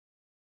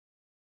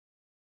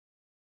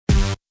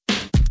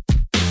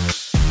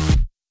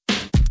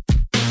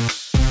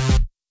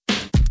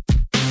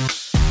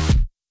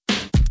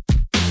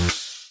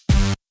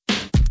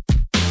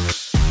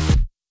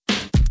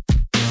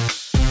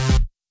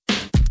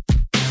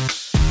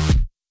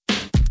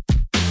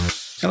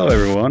Hello,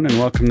 everyone, and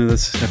welcome to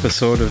this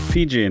episode of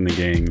PJ and the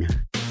Gang.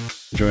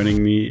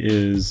 Joining me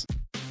is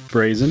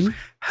Brazen,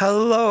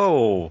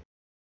 Hello.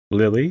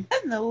 Lily,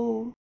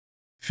 Hello.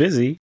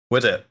 Fizzy,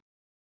 What's it?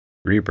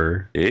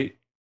 Reaper, Hey.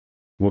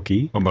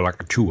 Wookie,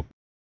 Umbalaka.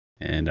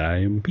 and I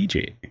am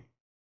PJ.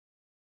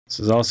 This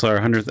is also our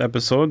 100th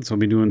episode, so we'll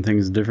be doing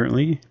things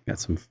differently.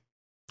 That's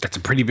a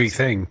pretty big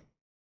thing.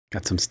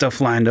 Got some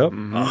stuff lined up.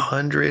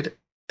 100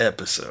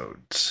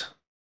 episodes.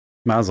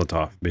 Mazel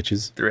tov,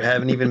 bitches. There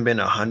haven't even been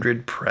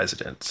 100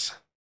 presidents.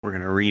 We're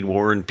going to read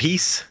War and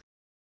Peace.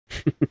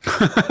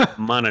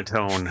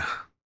 Monotone.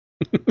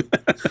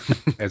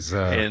 As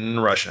In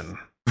Russian.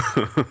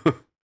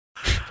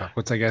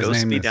 what's that guy's Go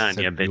name? speed The on,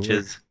 you Bueller?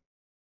 bitches.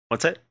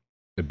 What's it?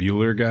 The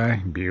Bueller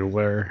guy?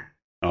 Bueller.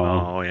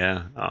 Oh,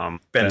 yeah.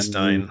 Ben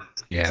Stein.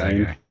 Yeah, Stein.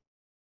 that guy.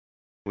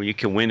 Well, you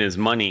can win his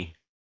money.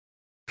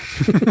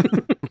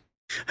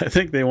 I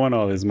think they won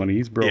all his money.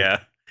 He's broke. Yeah.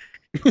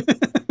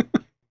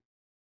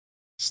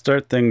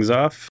 Start things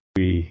off.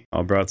 We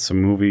all brought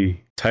some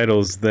movie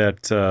titles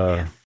that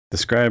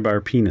describe our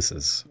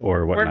penises or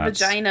Or whatnot.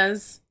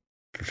 vaginas.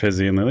 For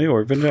Fizzy and Lily,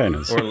 or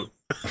vaginas. Or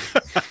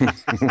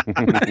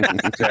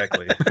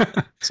exactly.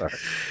 Sorry.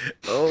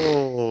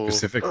 Oh.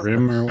 Pacific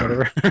Rim or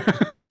whatever.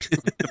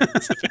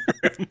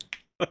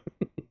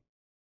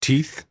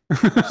 Teeth.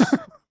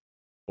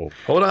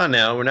 Hold on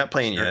now. We're not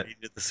playing yet.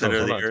 At the center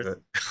of Hold the on to earth.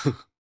 it.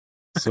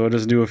 So I'll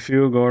just do a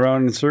few, go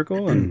around in a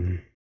circle, and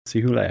see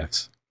who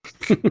laughs.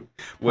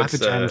 What's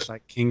Vagina's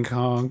like King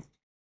Kong.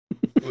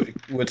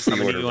 what's How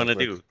the many order? do you want to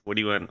real quick? do? What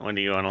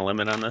do you want a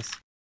limit on this?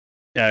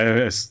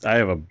 Yeah, I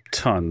have a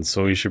ton,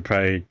 so we should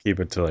probably keep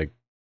it to like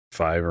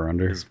 5 or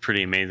under. It's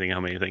pretty amazing how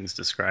many things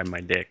describe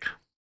my dick.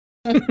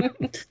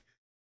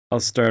 I'll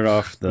start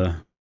off the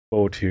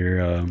boat here,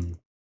 and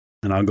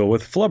I'll go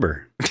with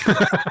flubber.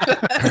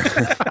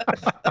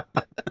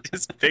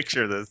 Just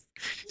picture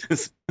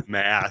this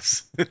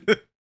mass.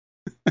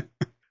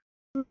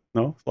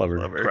 No, flubber.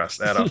 Flubber. Cross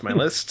that off my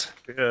list.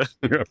 Yeah.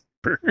 You're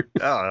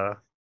a-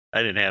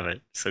 I didn't have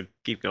it, so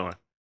keep going.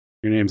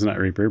 Your name's not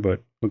Reaper,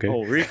 but okay.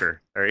 Oh,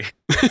 Reaper. Sorry.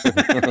 I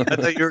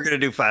thought you were going to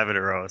do 5 in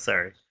a row.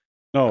 Sorry.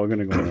 No, we're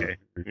gonna go. Okay.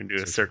 We're going to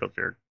do a circle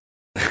jerk.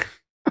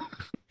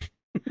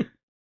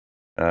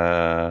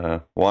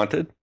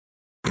 Wanted.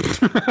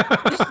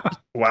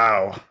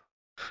 Wow.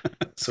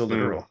 So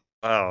literal.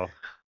 Wow.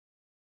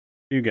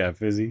 You got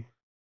Fizzy.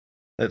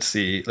 Let's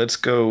see. Let's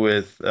go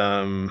with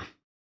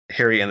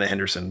Harry and the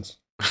Hendersons.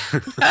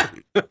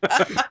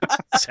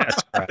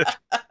 Sasquatch.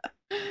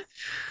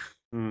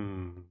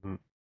 Mhm.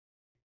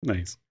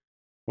 Nice.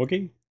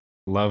 Wookie?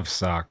 Love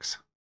socks.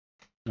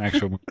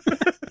 Actual.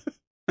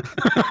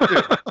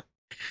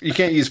 You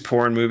can't use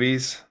porn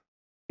movies.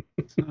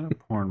 It's not a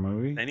porn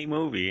movie. Any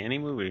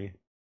movie.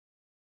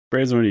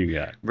 Brazen, what do you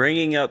got?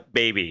 Bringing up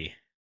baby.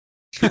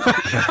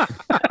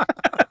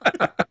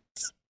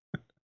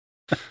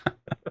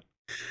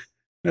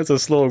 That's a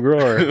slow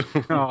grower.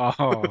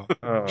 Oh,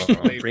 Oh,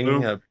 Late bringing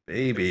Blue. up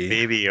baby.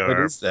 Baby, What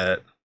or is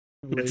that?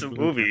 it's a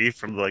movie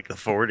from like the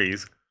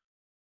 40s.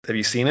 Have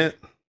you seen it?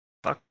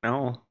 Fuck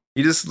no.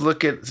 You just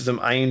look at some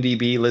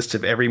IMDb list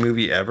of every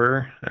movie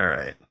ever. All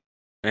right.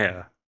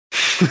 Yeah.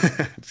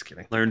 Just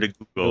kidding. Learn to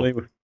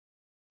Google.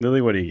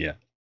 Lily, what do you got?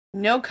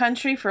 No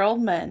Country for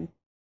Old Men.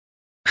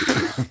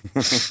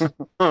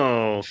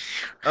 Oh.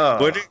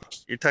 Oh, What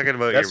you're talking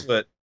about that's your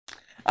what.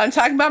 I'm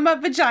talking about my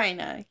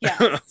vagina.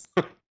 Yeah.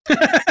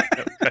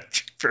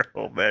 for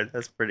old man.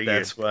 That's pretty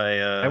That's why.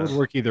 that would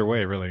work either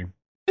way, really.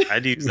 good.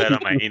 I'd use that on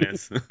my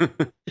anus.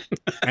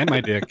 And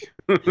my dick.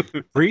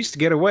 Priest,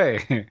 get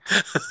away.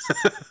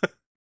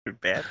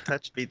 Bad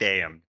touch be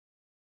damned.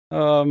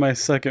 My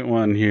second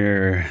one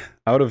here.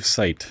 Out of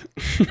sight.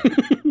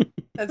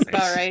 That's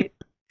about right.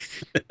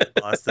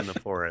 Lost in the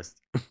forest.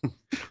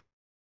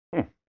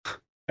 I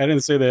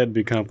didn't say they had to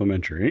be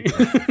complimentary.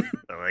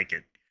 I like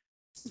it.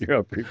 You're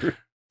up, Reaper.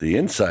 The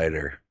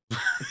Insider.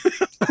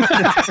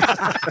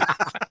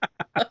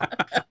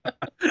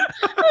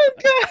 Oh,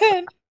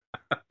 good.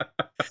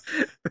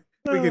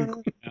 We can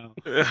quit now.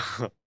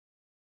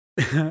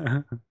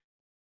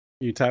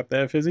 You tap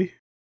that, Fizzy?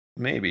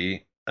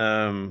 Maybe.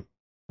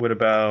 What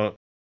about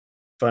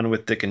Fun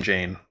with Dick and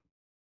Jane?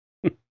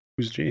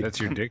 Who's Jane? That's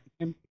your dick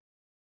name?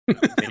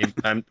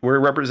 We're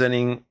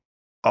representing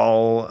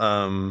all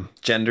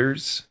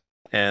genders,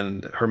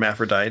 and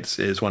hermaphrodites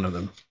is one of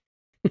them.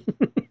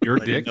 Your I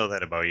didn't dick? know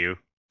that about you.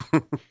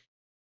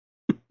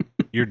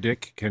 Your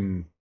dick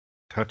can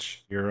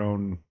touch your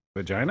own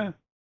vagina?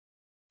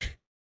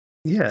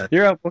 Yeah.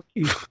 You're up,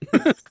 Wookie.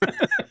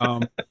 I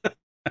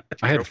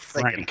had Real thinking.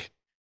 Frank.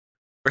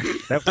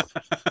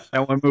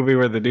 That one movie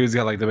where the dude's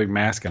got like the big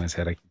mask on his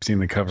head. I keep seeing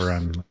the cover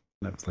on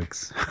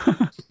Netflix.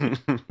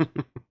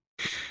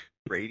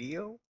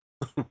 Radio?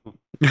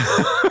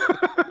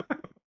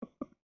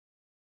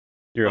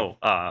 You're up.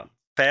 Oh,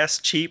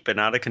 fast, cheap, and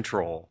out of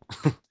control.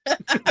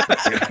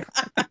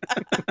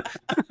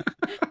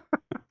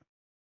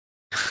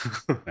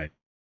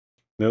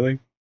 Lily?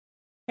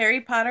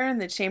 Harry Potter and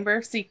the Chamber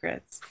of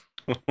Secrets.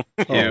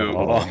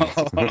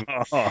 Oh.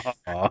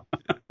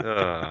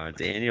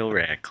 Daniel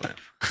Radcliffe.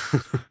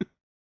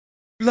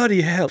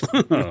 bloody hell.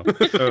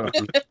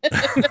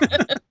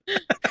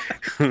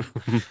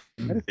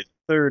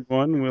 Third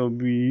one will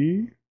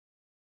be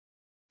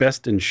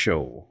Best in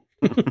Show.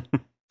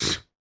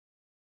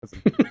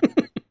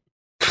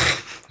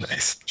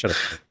 Nice. Shut up.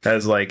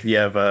 Has like you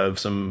have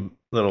some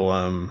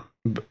little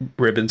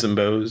ribbons and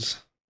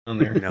bows on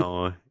there.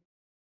 No,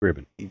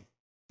 Ribbon.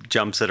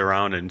 jumps it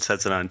around and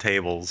sets it on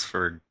tables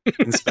for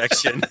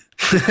inspection.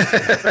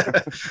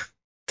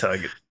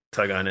 Tug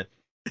on it.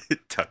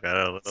 Tuck out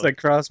a It's little. like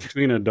cross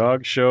between a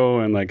dog show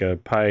and like a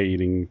pie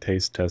eating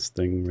taste test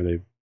thing where they.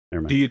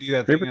 Never Do mind. you do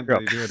that thing Favorite that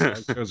they do at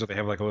dog shows where they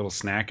have like a little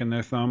snack in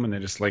their thumb and they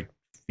just like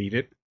feed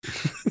it,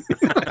 Shove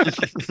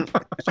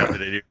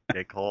it in your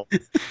dick hole.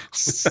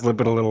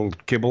 slip it a little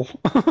kibble?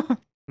 I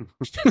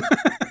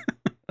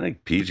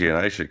think PJ and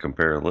I should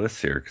compare lists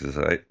here because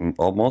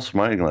most of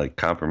mine like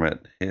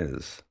compliment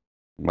his.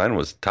 Mine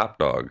was Top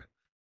Dog.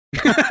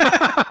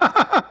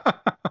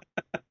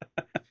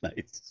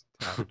 Nice.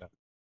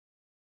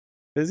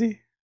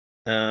 Busy?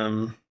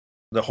 The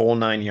whole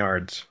 9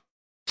 yards.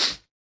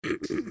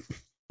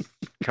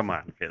 Come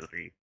on,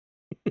 Fizzy.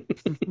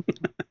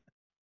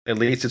 At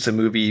least it's a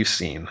movie you've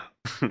seen.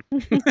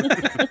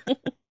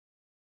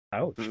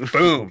 Ouch.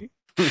 Boom.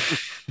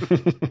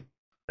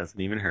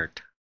 Doesn't even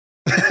hurt.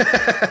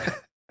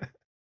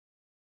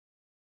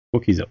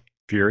 Wookie's up.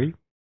 Fury.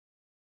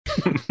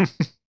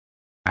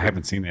 I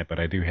haven't seen that, but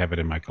I do have it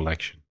in my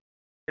collection.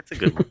 It's a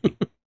good one.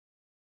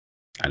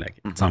 I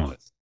like it. Some of it.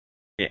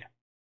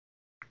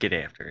 Get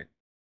after it.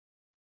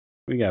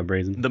 We got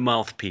Brazen. The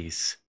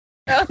mouthpiece.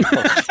 Oh,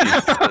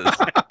 Jesus.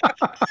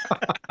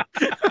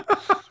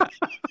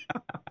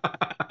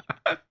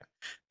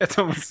 That's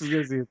almost as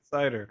good as the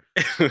Insider.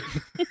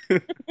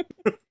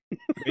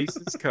 Face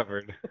is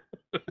covered.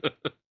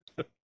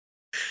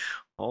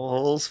 All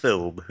holes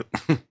filled.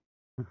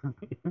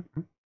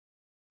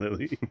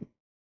 Lily.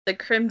 The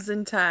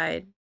Crimson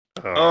Tide.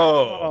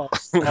 Oh,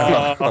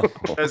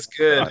 that's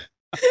good.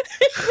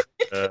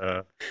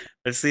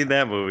 I've seen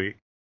that movie.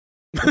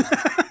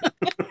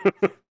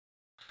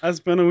 I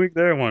spent a week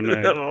there one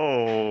night.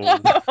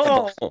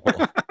 Oh,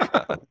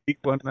 Week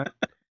one night.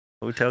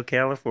 Hotel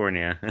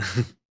California.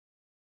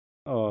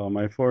 Oh,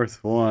 my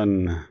fourth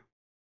one.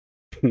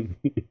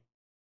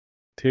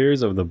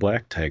 Tears of the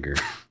Black Tiger.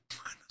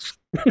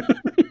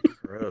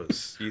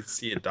 Gross. You'd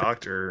see a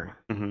doctor.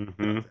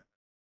 Mhm.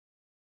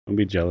 Don't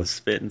be jealous.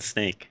 Spit and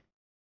snake.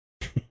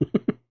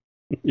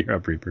 You're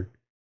up, Reaper.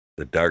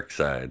 The Dark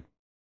Side.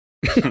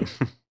 Ew.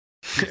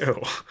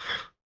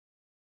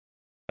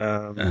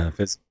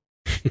 Fizz.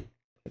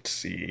 Let's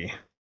see.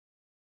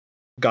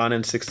 Gone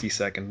in 60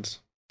 Seconds.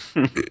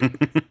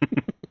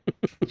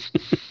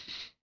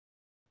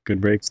 Good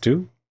breaks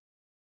too.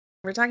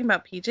 We're talking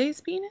about PJ's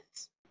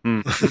penis?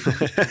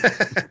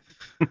 Mm.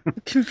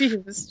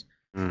 Confused.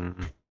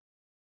 Mm.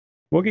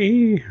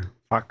 Wookie.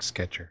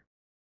 Foxcatcher.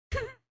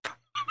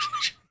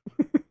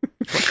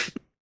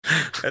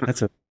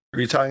 That's a Are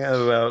you talking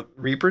about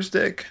Reaper's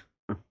dick?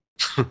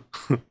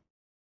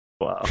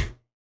 Wow.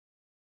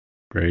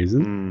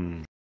 Brazen.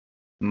 Mm.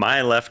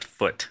 My left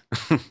foot.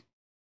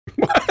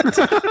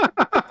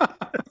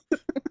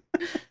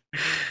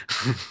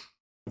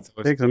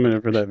 Takes a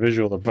minute for that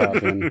visual to pop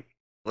in.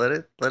 Let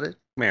it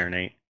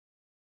marinate.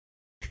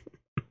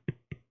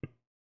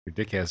 Your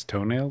dick has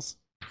toenails?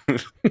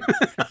 It's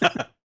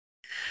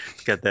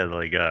got that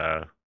like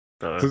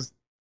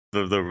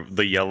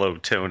the yellow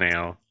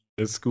toenail.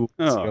 This school.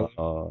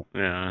 Oh,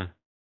 Yeah.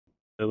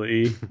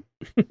 Lily.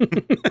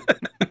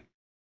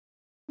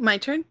 My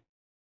turn?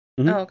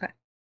 Mhm. Oh, okay.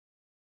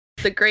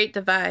 The Great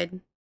Divide.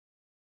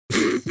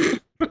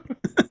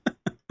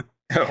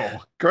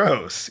 Oh,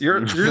 gross.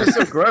 You're just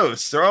so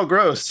gross. They're all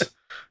gross.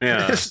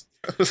 Yeah.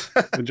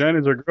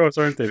 Vaginas are gross,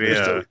 aren't they?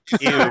 Yeah.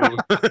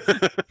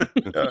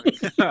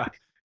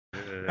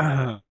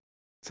 Ew.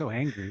 So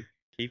angry.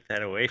 Keep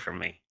that away from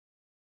me.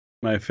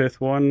 My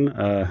fifth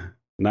one,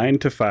 9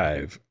 to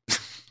 5.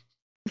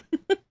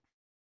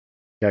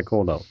 Got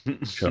cold out.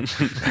 Shut up.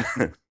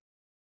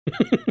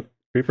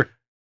 Reaper.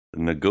 The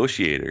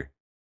Negotiator.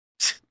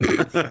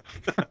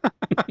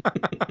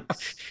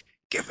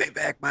 Give me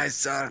back my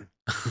son.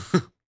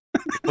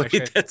 Okay.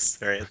 Wait, that's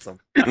ransom.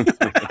 The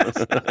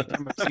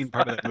time I've seen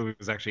part of that movie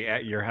was actually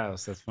at your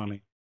house. That's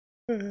funny.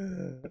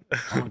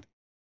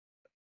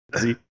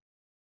 Fizzy.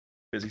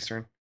 Fizzy's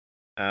turn.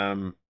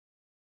 Did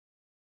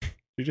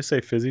you just say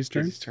Fizzy's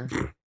turn? Fizzy's turn.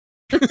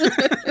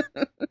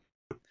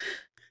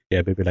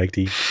 Yeah, baby, like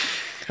tea.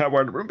 How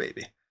about the room,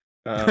 baby?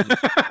 Go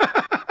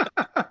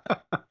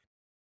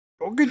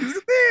get to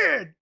the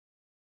bed.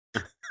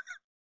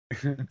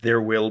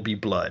 There will be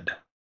blood.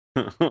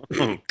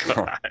 Oh,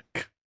 God.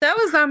 That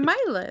was on my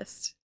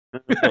list. I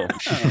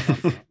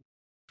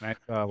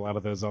saw a lot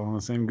of those all on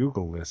the same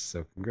Google list,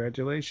 so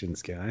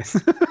congratulations, guys.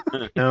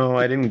 No,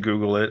 I didn't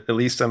Google it. At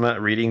least I'm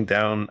not reading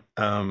down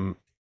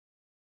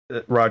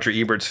Roger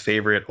Ebert's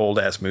favorite old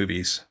ass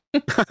movies.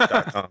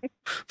 .com.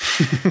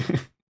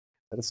 Is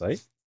that a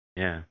site?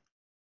 Yeah.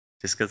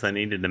 Just because I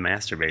needed to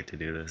masturbate to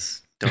do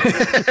this.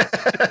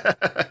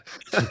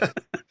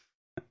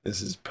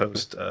 This is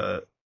post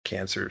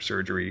cancer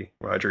surgery,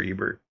 Roger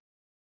Ebert,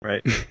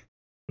 right?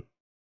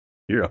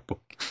 You're up.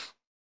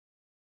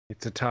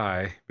 It's a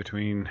tie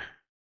between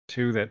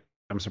two that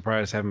I'm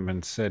surprised haven't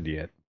been said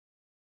yet.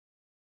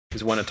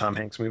 Is one a Tom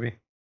Hanks movie?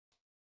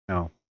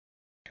 No.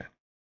 Okay.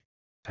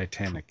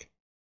 Titanic.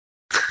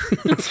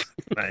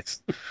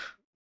 Nice.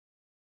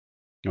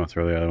 You want to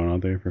throw the other one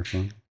out there for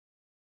fun?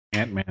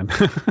 Ant-Man.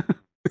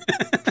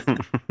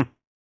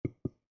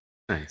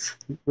 Nice.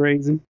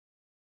 Raisin.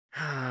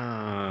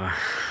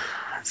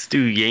 Let's do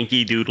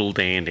Yankee Doodle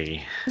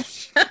Dandy.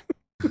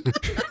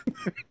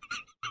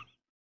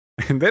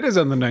 And that is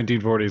on the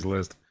 1940s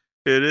list.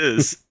 It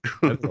is.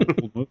 That's an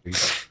old movie.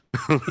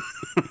 Isn't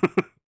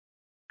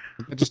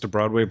that just a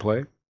Broadway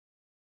play?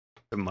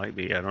 It might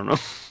be. I don't know.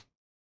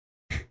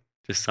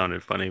 Just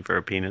sounded funny for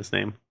a penis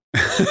name.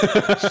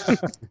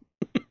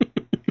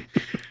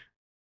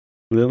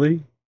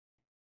 Lily?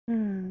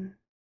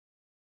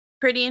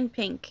 Pretty in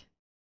Pink.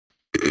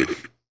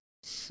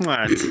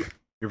 What?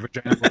 Your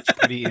vagina looks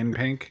pretty in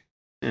pink.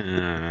 Uh,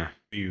 Are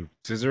you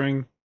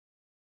scissoring?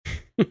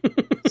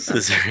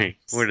 scissoring.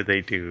 What do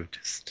they do?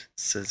 Just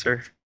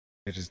scissor?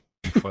 They're just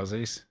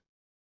fuzzies.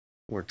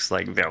 Works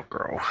like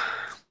Velcro.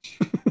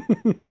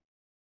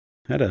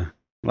 Had a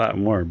lot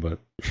more, but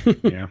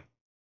Yeah.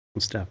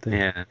 we'll stop there.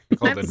 Yeah.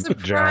 Called I'm a nut job.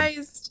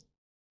 surprised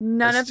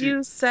none Let's of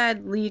you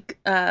said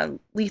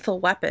Lethal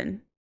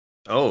Weapon.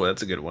 Oh,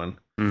 that's a good one.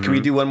 Mhm. Can we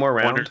do one more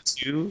one or round?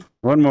 two?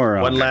 One more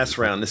round. One last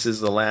round. This is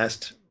the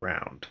last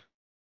round.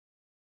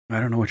 I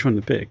don't know which one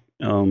to pick.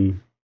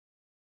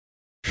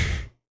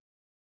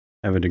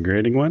 Have a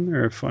degrading one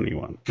or a funny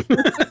one?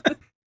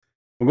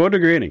 We'll go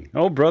degrading.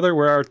 Oh, brother,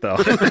 where art thou?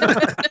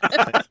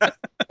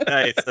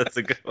 Nice. That's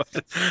a good one.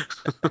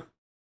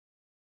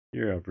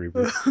 You're up,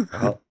 Reaper.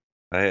 Well,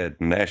 I had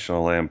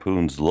National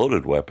Lampoon's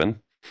Loaded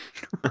Weapon.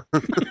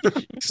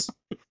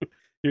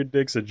 Your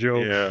dick's a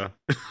joke. Yeah.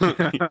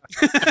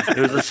 It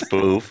was a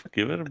spoof.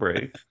 Give it a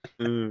break.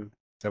 Mm. Is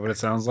that what it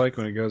sounds like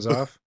when it goes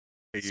off?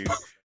 Are you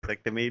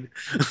sectomed?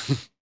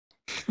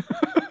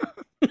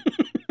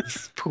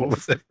 What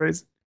was that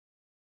phrase?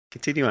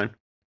 Continue on.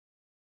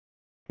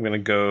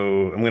 I'm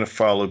gonna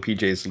follow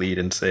PJ's lead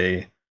and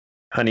say,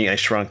 "Honey, I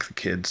Shrunk the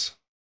Kids."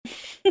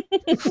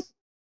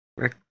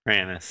 Rick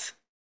Moranis.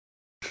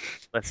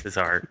 Bless his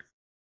heart.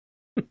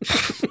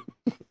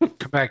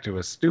 Come back to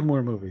us. Do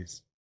more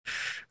movies.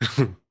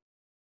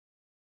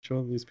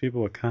 Show these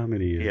people what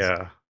comedy is.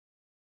 Yeah.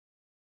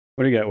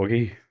 What do you got,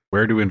 Wookie?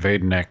 Where to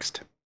invade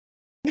next?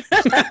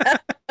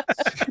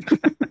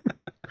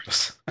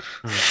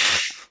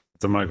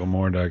 It's a Michael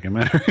Moore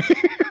documentary.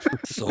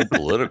 So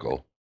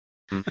political.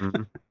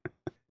 Mhm.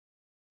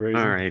 Raisin?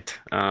 All right.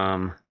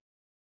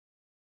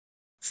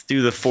 Let's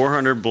do the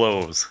 400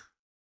 blows.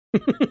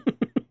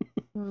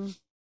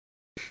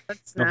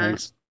 That's No not.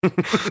 thanks.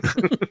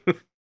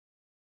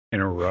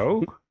 In a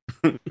row?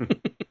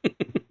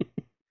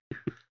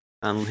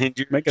 Unhinge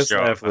your Make us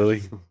jaw. laugh,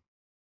 Lily.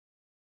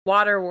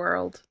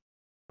 Waterworld.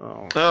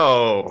 Oh.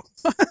 Oh,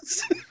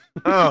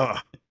 oh,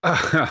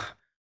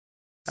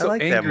 So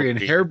like that angry and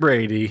movie. hair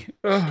Brady.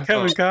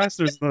 Kevin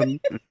Costner's the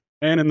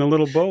man in the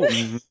little boat.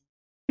 He's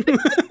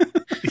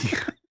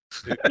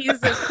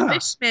a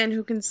fish man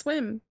who can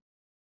swim.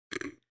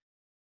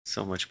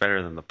 So much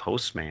better than the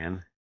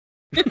postman.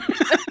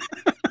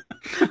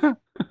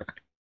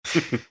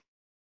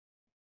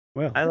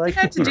 Well, I We like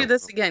have to do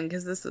this again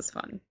because this is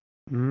fun.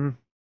 Mm.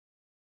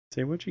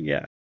 say what you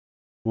got.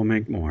 We'll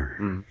make more.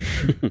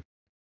 Mm.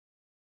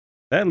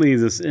 That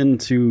leads us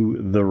into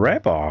the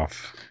wrap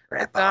off.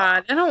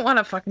 God, I don't want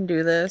to fucking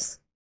do this.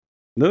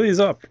 Lily's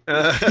up.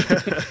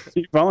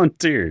 She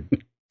volunteered.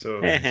 so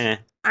I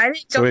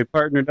didn't So go. we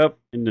partnered up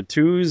into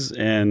twos,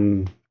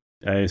 and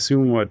I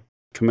assume what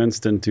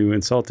commenced into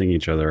insulting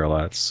each other a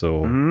lot.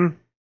 So Mhm.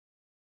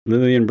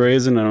 Lily and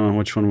Brazen, I don't know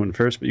which one went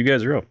first, but you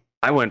guys are up.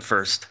 I went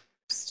first.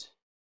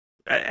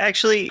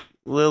 Actually,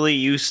 Lily,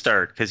 you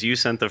start because you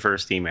sent the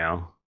first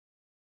email.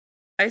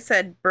 I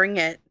said, bring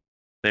it.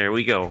 There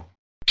we go.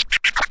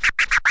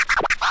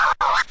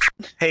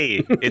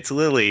 Hey, it's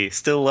Lily,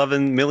 still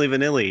loving Milli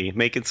Vanilli,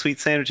 making sweet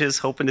sandwiches,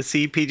 hoping to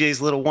see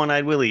PJ's little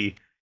one-eyed Willie,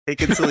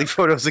 taking silly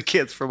photos of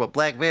kids from a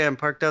black van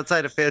parked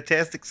outside of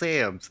Fantastic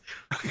Sam's.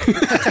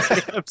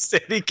 I'm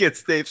standing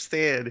kids Dave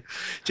stand,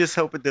 just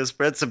hoping to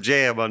spread some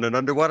jam on an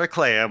underwater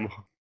clam.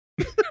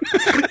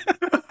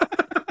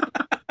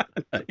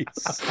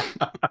 Nice.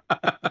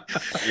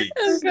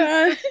 Oh,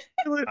 God.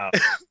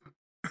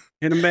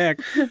 Hit him back.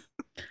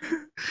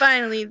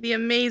 Finally, the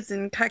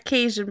amazing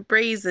Caucasian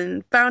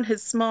Brazen found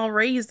his small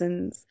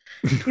raisins.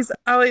 He's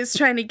always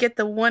trying to get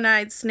the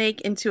one-eyed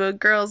snake into a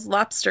girl's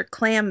lobster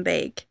clam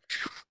bake,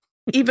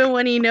 even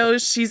when he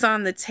knows she's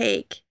on the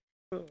take.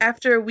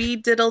 After a wee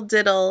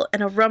diddle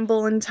and a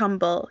rumble and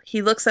tumble,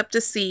 he looks up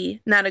to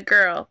see not a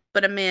girl,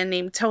 but a man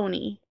named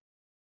Tony.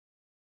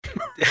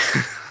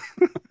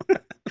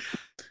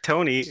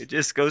 Tony, it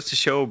just goes to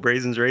show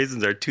Brazen's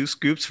raisins are 2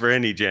 scoops for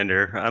any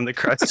gender. I'm the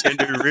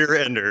cross-gender rear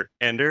ender.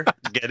 Ender,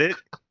 get it?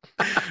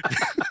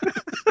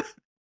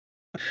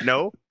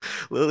 No?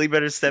 Lily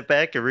better step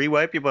back and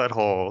re-wipe your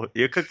butthole.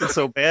 You're cooking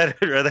so bad,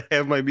 I'd rather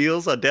have my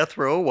meals on death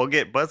row while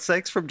get butt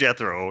sex from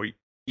Jethro.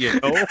 You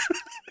know?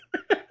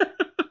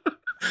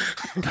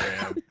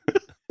 Damn.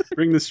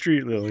 Bring the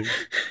street, Lily.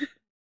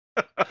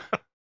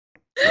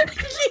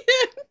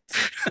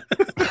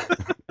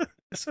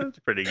 Sounds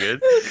pretty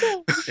good.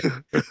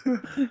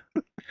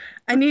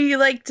 I knew you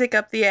liked dick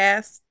up the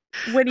ass.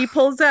 When he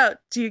pulls out,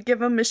 do you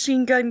give him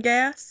machine gun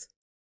gas?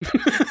 I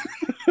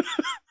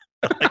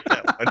like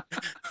that one.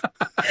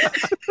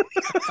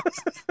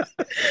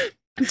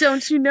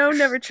 Don't you know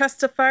never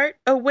trust a fart?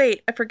 Oh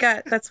wait, I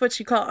forgot. That's what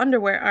you call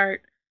underwear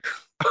art.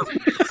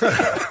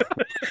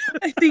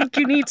 I think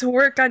you need to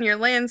work on your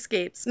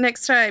landscapes.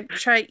 Next time,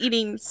 try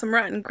eating some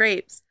rotten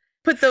grapes.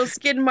 Put those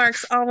skid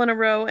marks all in a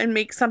row and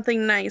make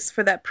something nice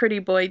for that pretty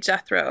boy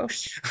Jethro.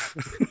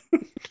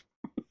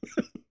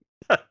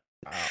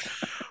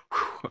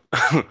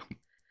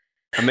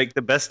 I make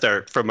the best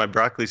art from my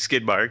broccoli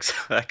skid marks.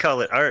 I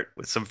call it art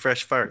with some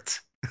fresh farts.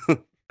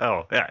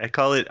 Oh, yeah, I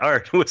call it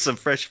art with some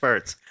fresh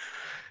farts.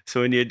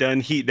 So when you're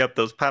done heating up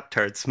those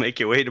Pop-Tarts, make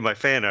your way to my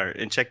fan art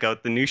and check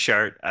out the new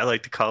chart. I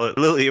like to call it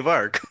Lily of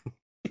Arc.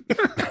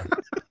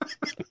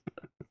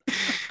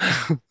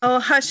 Oh,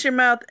 hush your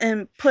mouth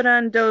and put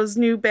on those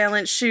New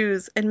Balance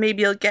shoes, and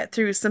maybe you'll get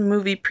through some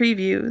movie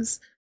previews.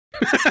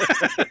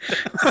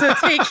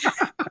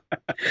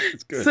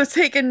 So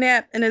take a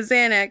nap and a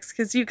Xanax,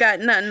 because you got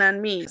nothing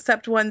on me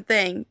except one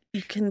thing: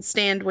 you can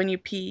stand when you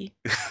pee.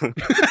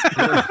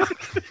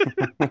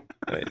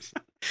 Nice.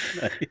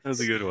 That was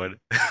a good one.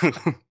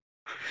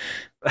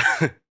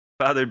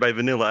 Fathered by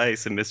Vanilla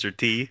Ice and Mr.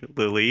 T,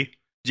 Lily.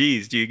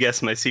 Geez, do you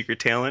guess my secret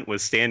talent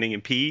was standing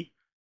and pee?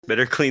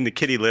 Better clean the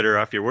kitty litter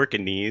off your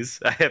working knees.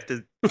 I have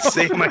to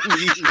say my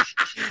knees.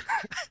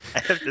 I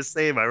have to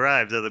say my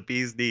rhymes on the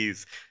bee's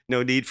knees.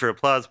 No need for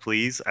applause,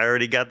 please. I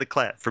already got the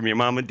clap from your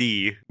mama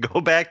D.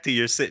 Go back to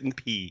your sit and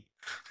pee.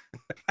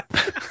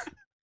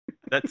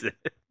 That's it.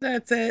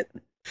 That's it.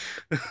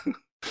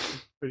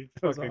 Pretty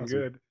That's fucking awesome.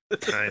 good.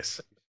 Nice.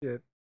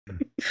 Shit.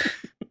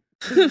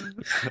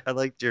 I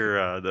liked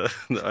your the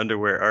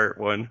underwear art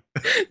one.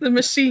 The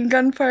machine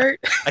gun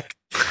part.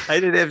 I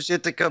didn't have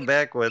shit to come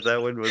back with.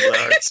 That one was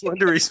hardest one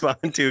to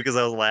respond to because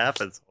I was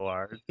laughing so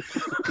hard.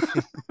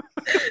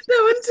 That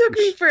one took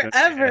me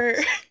forever.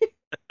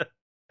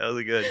 That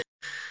was good.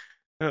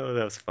 Oh,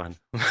 that was fun.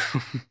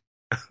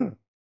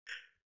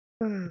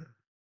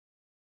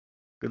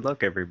 Good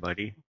luck,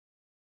 everybody.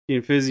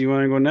 And Fizz, you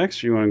want to go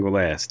next or you want to go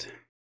last?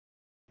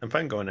 I'm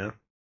fine going now.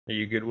 Are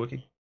you good,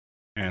 Wookie?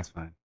 Yeah, it's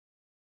fine.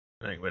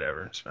 Like,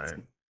 whatever. It's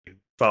fine.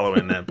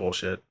 Following that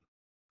bullshit.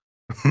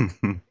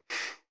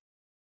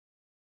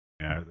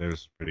 Yeah, that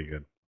was pretty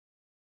good.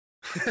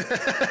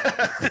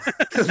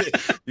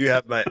 you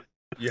have my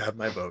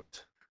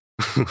vote.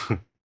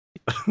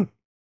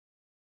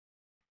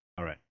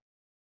 All right.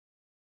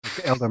 Like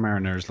the Elder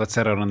Mariners, let's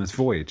set out on this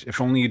voyage. If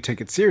only you'd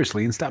take it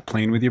seriously and stop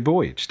playing with your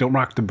voyage. Don't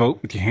rock the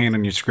boat with your hand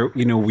on your scrote.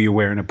 You know we're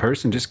wearing a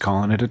purse and just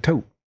calling it a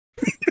tote.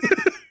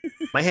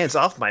 My hand's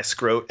off my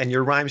scrote, and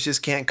your rhymes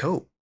just can't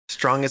cope.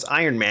 Strong as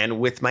Iron Man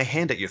with my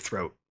hand at your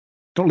throat.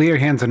 Don't lay your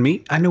hands on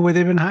me. I know where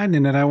they've been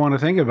hiding, and I want to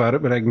think about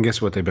it, but I can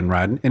guess what they've been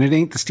riding. And it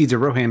ain't the steeds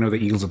of Rohan or the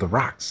eagles of the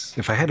rocks.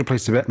 If I had a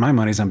place to bet, my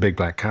money's on big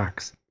black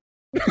cocks.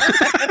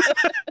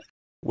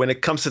 When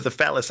it comes to the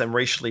phallus, I'm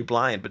racially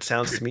blind, but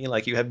sounds to me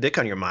like you have dick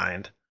on your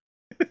mind.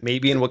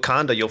 Maybe in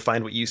Wakanda you'll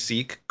find what you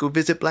seek. Go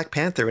visit Black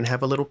Panther and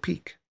have a little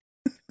peek.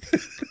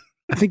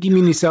 I think you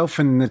mean yourself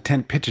and the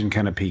tent pitching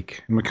kind of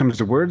peak. And when it comes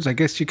to words, I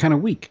guess you're kind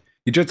of weak.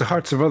 You judge the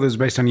hearts of others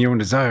based on your own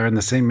desire, and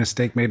the same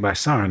mistake made by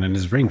Sauron, and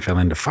his ring fell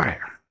into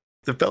fire.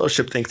 The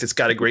Fellowship thinks it's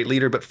got a great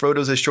leader, but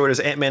Frodo's as short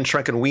as Ant-Man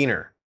shrunken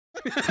wiener.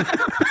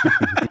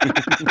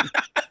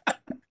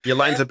 Your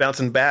lines are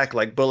bouncing back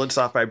like bullets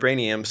off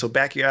vibranium, so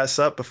back your ass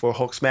up before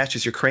Hulk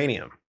smashes your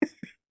cranium.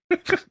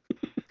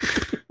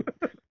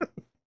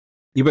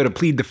 You better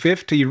plead the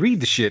fifth till you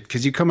read the shit,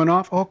 because you're coming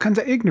off all kinds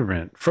of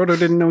ignorant. Frodo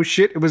didn't know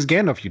shit. It was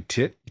Gandalf, you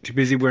tit. You're too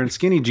busy wearing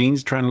skinny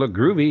jeans trying to look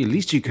groovy. At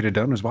least you could have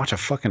done was watch a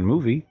fucking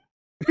movie.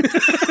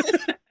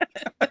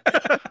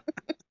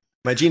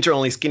 My jeans are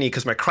only skinny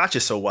because my crotch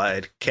is so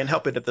wide. Can't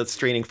help it if the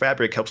straining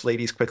fabric helps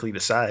ladies quickly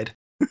decide.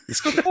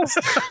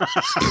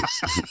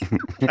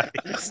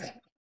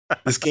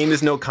 This game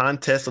is no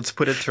contest. Let's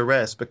put it to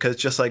rest, because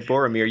just like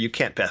Boromir, you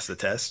can't pass the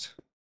test.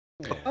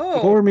 Oh,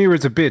 Boromir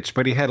is a bitch,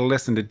 but he had a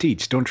lesson to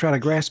teach. Don't try to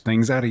grasp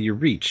things out of your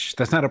reach.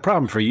 That's not a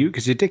problem for you,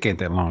 because your dick ain't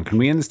that long. Can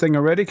we end this thing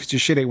already? Because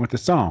your shit ain't worth the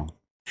song.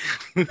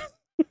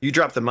 You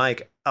drop the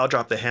mic, I'll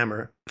drop the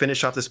hammer.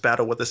 Finish off this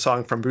battle with a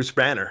song from Bruce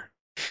Banner.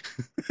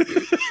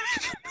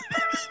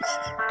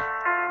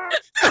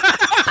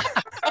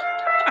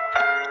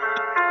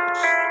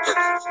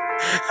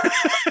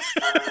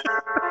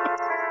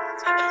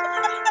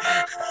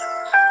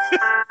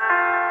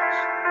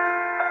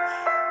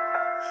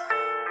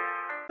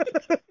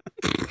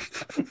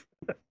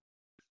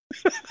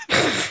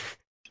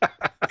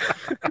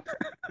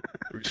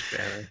 Bruce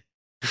Banner.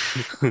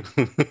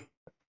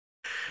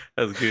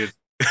 That was good.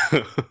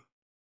 That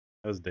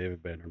was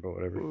David Banner, but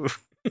whatever.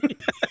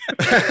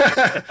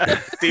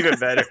 It's even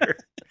better.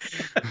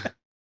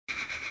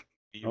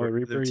 Oh,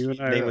 Reaper, The you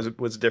and I name are-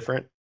 was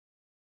different.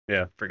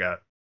 Yeah.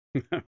 Forgot.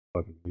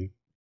 Fucking you.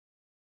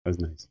 That was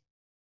nice.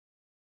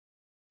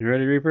 You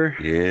ready, Reaper?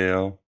 Yeah.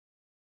 All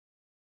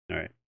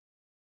right.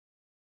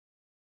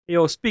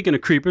 Yo, speaking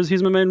of creepers,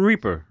 he's my man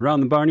Reaper.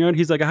 Around the barnyard,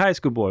 he's like a high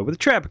school boy with a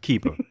trapper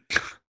keeper.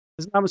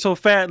 His mama's so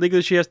fat,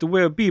 legally she has to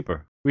wear a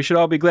beeper. We should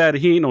all be glad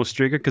that he ain't no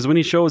streaker, because when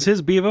he shows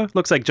his beaver,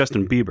 looks like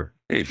Justin Bieber.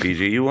 Hey,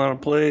 PJ, you want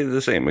to play?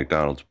 This ain't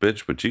McDonald's,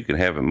 bitch, but you can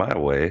have it my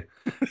way.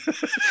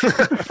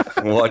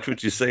 Watch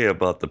what you say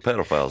about the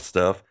pedophile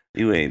stuff.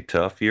 You ain't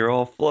tough. You're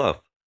all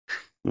fluff.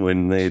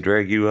 When they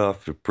drag you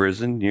off to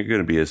prison, you're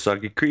going to be a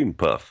soggy cream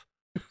puff.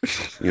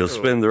 You'll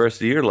spend the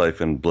rest of your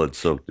life in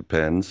blood-soaked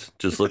pens.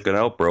 Just looking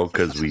out, bro,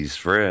 because we's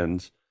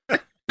friends.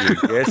 You're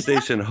a gas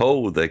station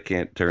hoe that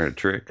can't turn a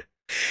trick.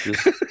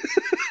 Just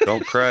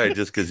don't cry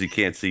just because you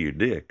can't see your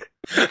dick.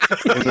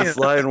 In this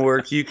line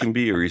work, you can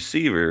be a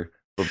receiver,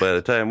 but by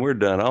the time we're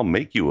done, I'll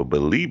make you a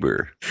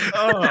believer.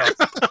 Oh.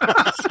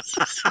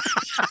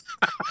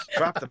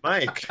 Drop the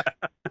mic.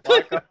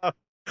 Walk off.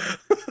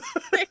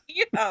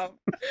 Yeah.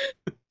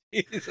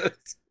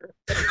 Jesus.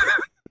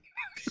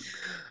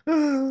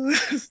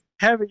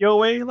 Have it your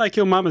way, like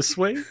your mama's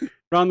sway.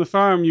 Round the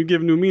farm, you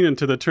give new meaning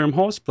to the term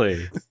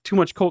horseplay. Too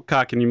much coke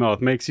cock in your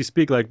mouth makes you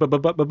speak like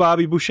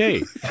Bobby Boucher.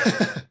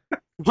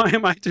 Why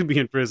am I to be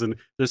in prison?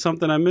 There's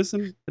something I'm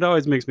missing? It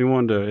always makes me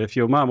wonder if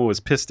your mama was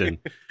piston.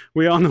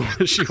 We all know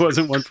that she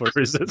wasn't one for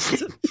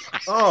resistance.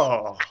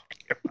 Oh.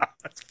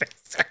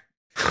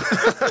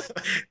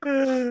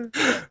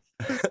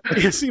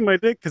 You see my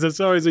dick? Because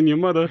it's always in your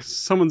mother.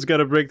 Someone's got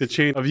to break the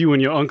chain of you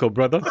and your uncle,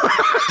 brother.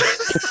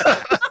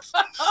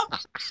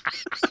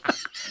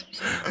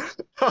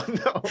 Oh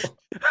no.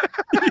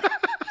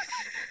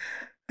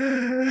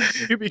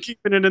 You be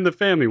keeping it in the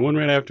family, one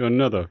right after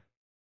another.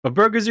 Of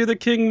burgers, you're the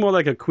king, more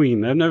like a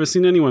queen. I've never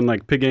seen anyone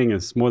like Pig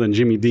Angus, more than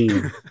Jimmy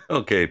Dean.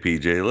 Okay,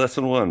 PJ,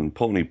 lesson 1,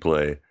 pony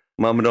play.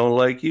 Mama don't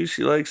like you,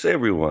 she likes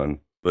everyone.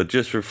 But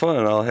just for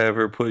fun, I'll have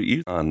her put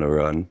you on the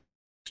run.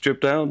 Strip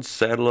down,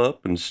 saddle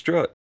up, and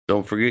strut.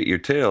 Don't forget your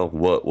tail,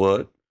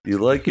 what? You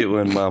like it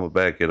when mama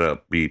back it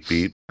up, beep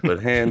beep.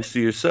 But hands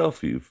to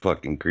yourself, you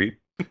fucking creep.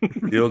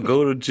 You'll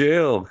go to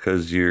jail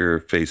because your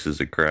face is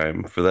a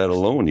crime. For that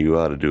alone, you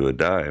ought to do a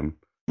dime.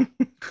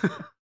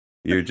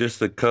 You're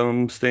just a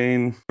cum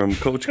stain from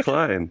Coach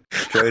Klein.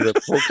 Try to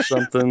poke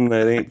something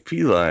that ain't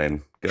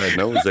feline. God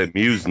knows that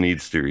muse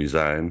needs to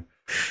resign.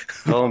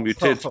 Call him your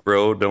tits,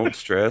 bro. Don't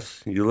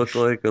stress. You look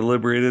like a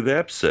liberated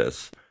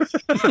abscess.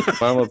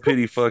 Mama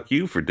pity fuck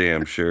you for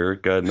damn sure.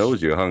 God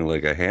knows you hung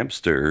like a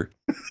hamster.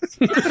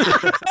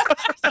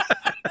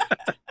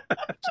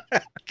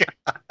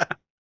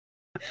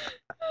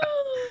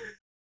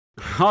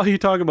 All you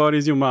talk about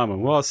is your mama.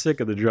 We're all sick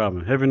of the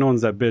drama. Everyone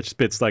knows that bitch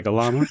spits like a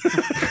llama.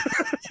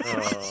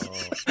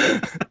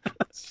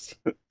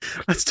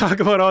 Let's talk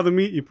about all the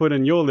meat you put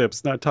in your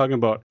lips, not talking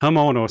about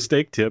hamon or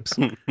steak tips.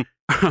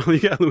 You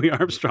got Louis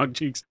Armstrong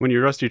cheeks when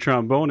you rusty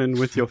tromboning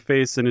with your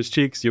face in his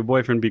cheeks, your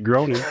boyfriend be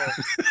groaning.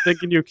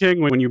 Thinking you're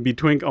king when you be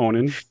twink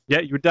owning,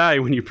 yet you die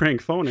when you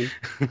prank phoning.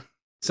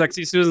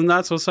 Sexy Susan,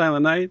 Not So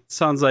Silent Night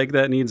sounds like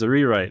that needs a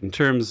rewrite. In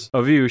terms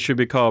of you, should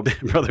be called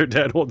Brother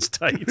Dad Holds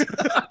Tight.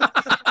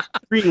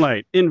 Green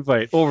light,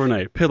 invite,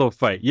 overnight, pillow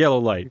fight, yellow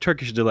light,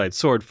 Turkish delight,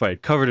 sword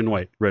fight, covered in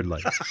white, red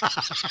light.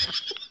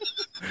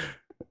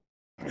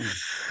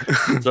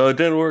 So it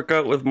didn't work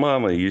out with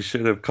Mama. You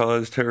should have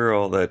caused her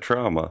all that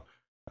trauma.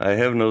 I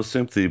have no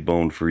sympathy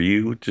bone for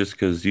you just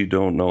 'cause you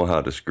don't know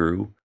how to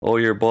screw. All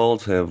your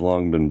balls have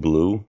long been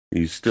blue.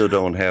 You still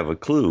don't have a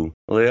clue.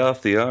 Lay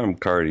off the arm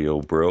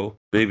cardio, bro.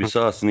 Baby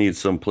sauce needs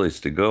some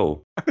place to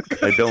go.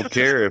 I don't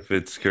care if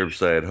it's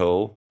curbside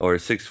hoe or a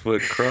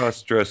 6-foot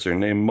cross dresser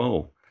named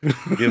Mo.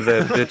 Give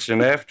that bitch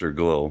an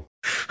afterglow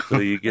so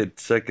you get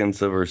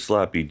seconds of her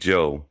sloppy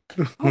Joe.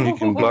 You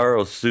can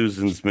borrow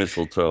Susan's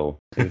mistletoe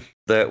if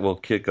that will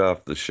kick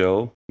off the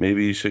show.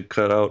 Maybe you should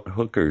cut out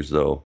hookers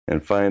though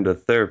and find a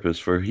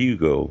therapist for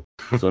Hugo.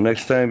 So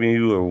next time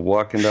you are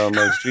walking down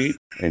my street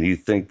and you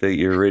think that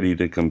you're ready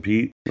to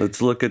compete,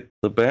 let's look at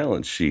the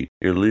balance sheet.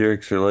 Your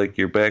lyrics are like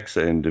your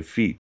backside in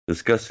defeat.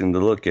 Disgusting to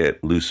look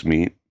at, loose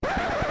meat.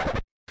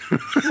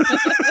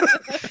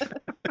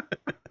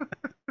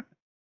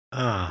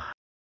 Ah,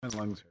 My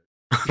lungs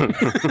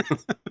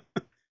hurt.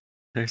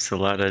 there's a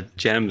lot of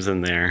gems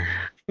in there.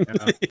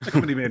 Yeah.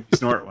 Somebody made me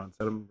snort once.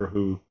 I don't remember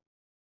who.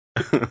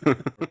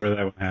 Where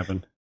that one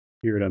happened.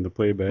 Hear it on the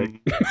playback.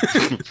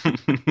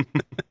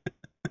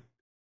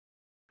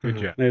 Good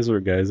job. Nice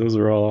work, guys. Those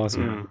were all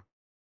awesome.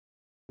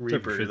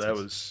 Reaper, that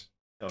was.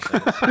 Oh,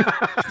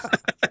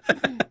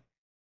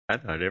 I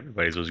thought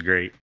everybody's was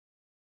great.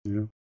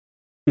 Yeah.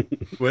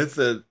 with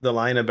the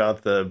line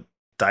about the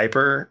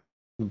diaper,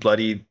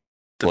 bloody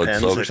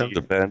depends or Blood-soaked something.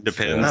 depends.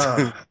 Depends.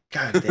 Oh,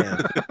 God damn.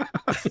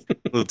 A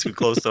little too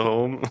close to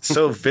home.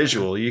 So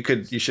visual. You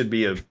should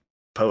be a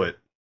poet.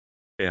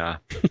 Yeah.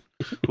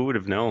 Who would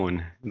have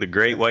known? The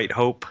Great White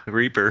Hope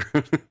Reaper.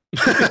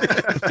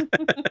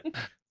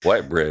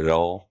 White bread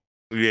all.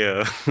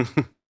 Yeah.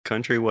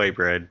 Country white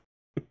bread.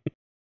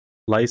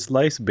 Lice,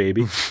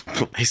 baby.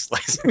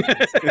 Slice. You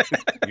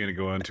gonna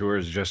go on tour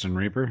as Justin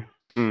Reaper?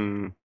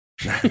 Mm.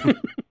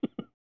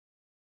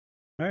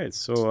 All right,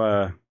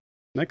 so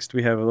next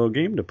we have a little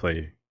game to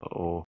play.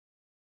 Oh.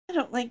 I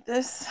don't like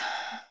this.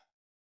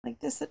 Like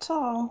this at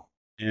all.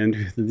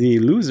 And the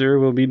loser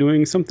will be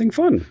doing something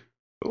fun.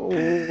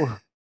 Oh.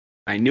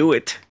 I knew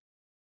it.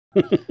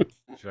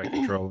 Should I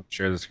control and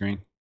share the screen?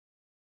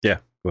 Yeah,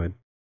 go ahead.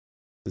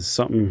 This is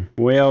something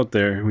way out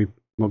there.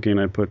 Moki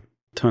and I put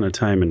a ton of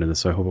time into this,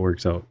 so I hope it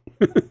works out.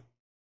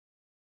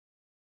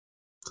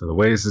 So the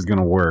way this is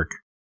gonna work,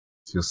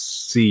 is you'll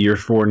see your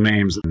 4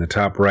 names in the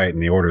top right in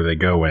the order they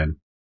go in.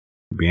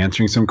 You'll be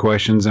answering some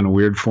questions in a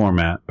weird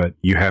format, but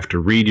you have to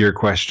read your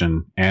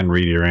question and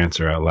read your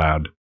answer out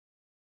loud.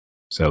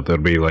 So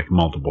there'll be like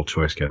multiple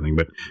choice kind of thing,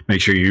 but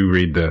make sure you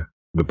read the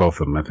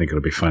both of them. I think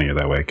it'll be funnier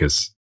that way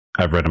because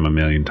I've read them a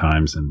million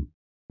times and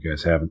you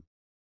guys haven't.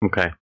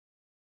 Okay.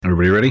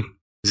 Everybody ready?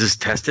 Is this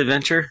test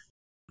adventure?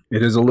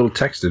 It is a little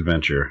text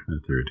adventure I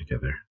threw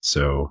together.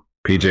 So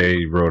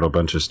PJ wrote a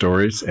bunch of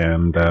stories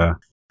and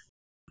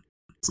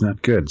it's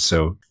not good.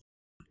 So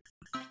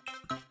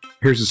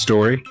here's a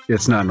story.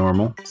 It's not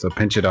normal. So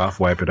pinch it off,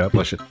 wipe it up,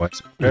 flush it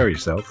twice. Prepare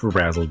yourself for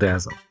razzle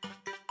dazzle.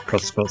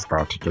 Press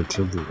spacebar to get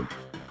to the.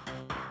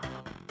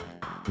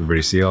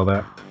 Everybody see all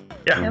that?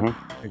 Yeah. Yep. Mhm.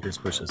 I think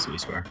just push the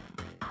spacebar.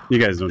 You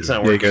guys don't. It's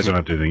not Yeah, you guys don't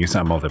have to do anything. It's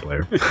not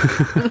multiplayer.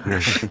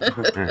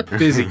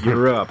 Busy,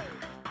 you're up.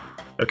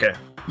 Okay.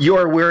 You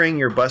are wearing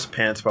your bus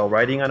pants while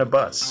riding on a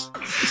bus.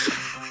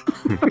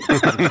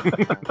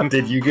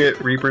 Did you get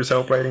Reaper's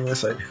help writing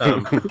this?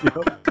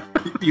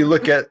 You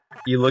look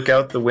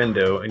out the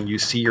window and you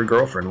see your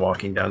girlfriend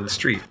walking down the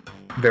street,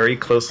 very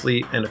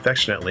closely and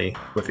affectionately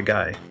with a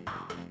guy.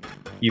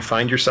 You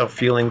find yourself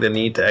feeling the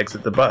need to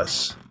exit the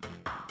bus.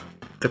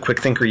 The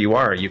quick thinker you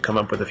are, you come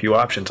up with a few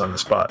options on the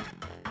spot.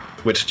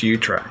 Which do you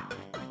try?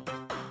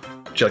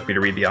 Would you like me to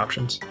read the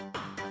options?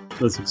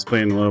 Let's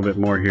explain a little bit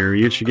more here.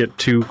 You should get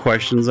 2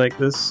 questions like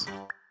this.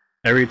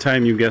 Every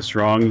time you guess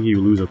wrong,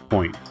 you lose a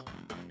point.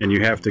 And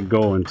you have to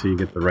go until you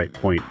get the right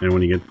point. And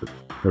when you get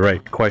the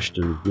right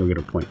question, you'll get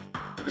a point.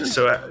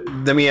 So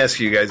let me ask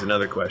you guys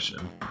another question.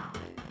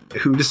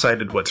 Who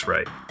decided what's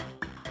right?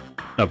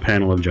 A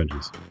panel of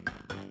judges.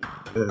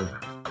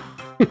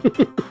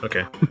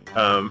 Okay.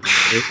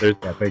 There's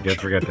that big. I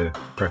forgot to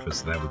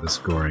preface that with the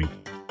scoring.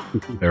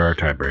 There are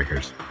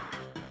tiebreakers.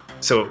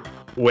 So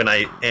when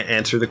I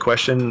answer the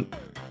question,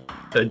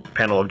 the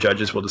panel of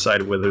judges will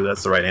decide whether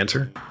that's the right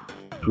answer.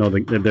 No,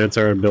 that's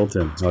already built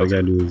in. All you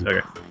gotta do is.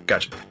 Okay,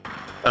 gotcha.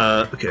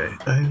 Okay.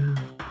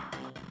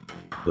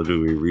 So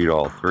do we read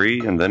all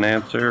 3 and then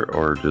answer,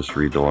 or just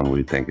read the one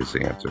we think is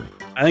the answer?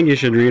 I think you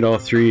should read all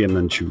 3 and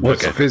then choose. Well,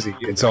 it's Fizzy.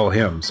 It's all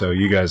him. So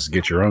you guys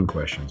get your own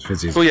questions.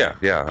 Fizzy's. Well,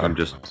 yeah. I'm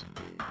just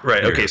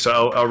Right. Okay.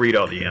 So I'll read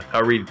I'll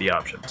read the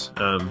options.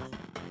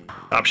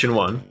 Option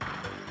 1: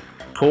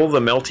 pull the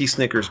melty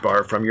Snickers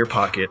bar from your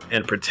pocket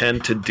and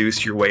pretend to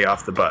deuce your way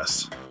off the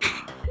bus.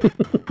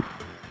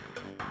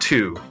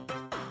 2: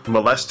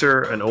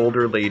 molester an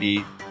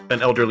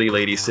elderly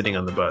lady sitting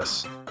on the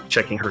bus,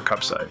 checking her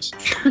cup size.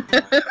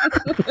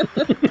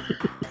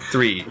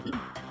 3: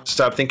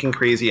 stop thinking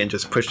crazy and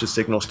just push the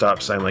signal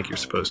stop sign like you're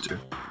supposed to.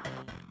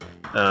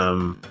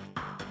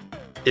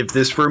 If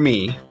this were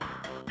me,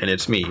 and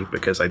it's me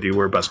because I do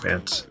wear bus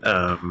pants,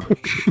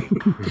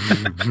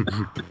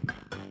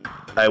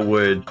 I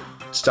would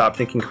stop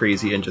thinking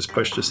crazy and just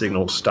push the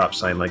signal stop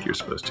sign like you're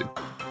supposed to.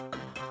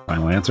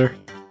 Final answer?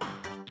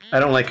 I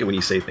don't like it when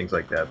you say things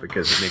like that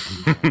because it makes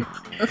me...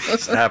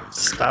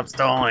 Stop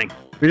stalling.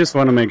 We just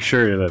want to make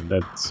sure that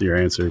that's your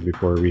answer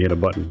before we hit a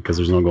button, because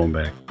there's no going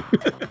back.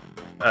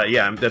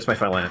 Yeah, that's my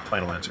final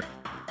answer.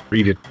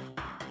 Read it.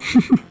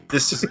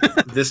 This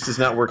does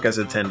not work as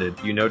intended.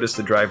 You notice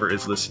the driver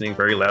is listening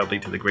very loudly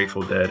to the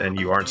Grateful Dead, and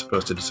you aren't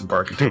supposed to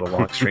disembark until the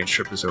long strange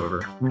trip is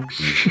over.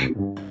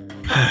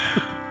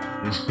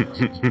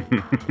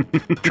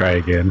 Try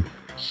again.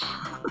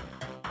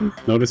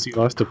 Notice you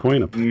lost a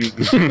point.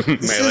 This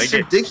is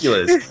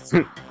ridiculous.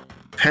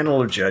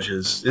 Panel of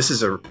judges. This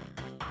is a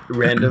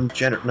random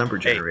number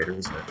generator,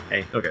 isn't it?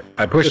 Hey. Okay.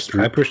 I pushed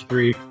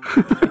 3.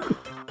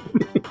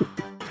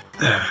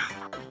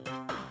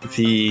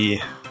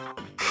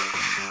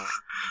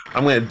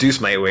 I'm going to deuce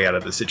my way out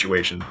of the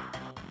situation.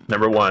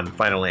 Number 1,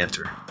 final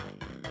answer.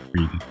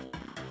 Read it.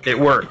 It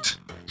worked.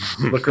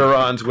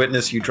 Look-arounds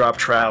witness you drop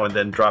trow and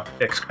then drop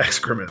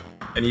excrement,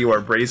 and you are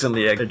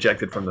brazenly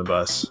ejected from the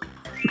bus.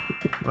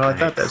 Well, I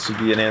thought that should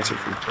be an answer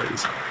for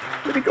praise.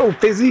 Way to go,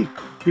 Fizzy.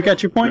 You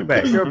got your point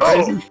back.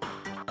 Oh!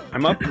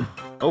 I'm up.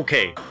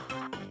 Okay.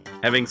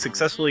 Having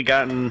successfully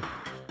gotten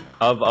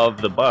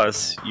of the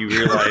bus, you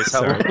realize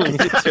how long it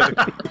took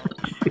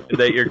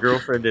that your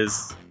girlfriend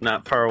is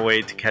not far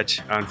away to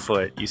catch on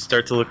foot. You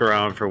start to look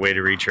around for a way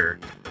to reach her.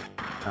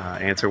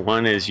 Answer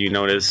 1 is you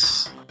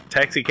notice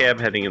taxi cab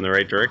heading in the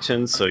right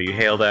direction, so you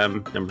hail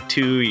them. Number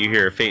 2, you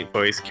hear a faint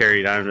voice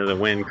carried out into the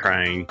wind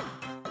crying,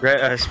 "Let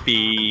us be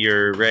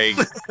your reg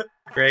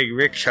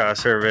rickshaw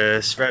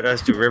service. Let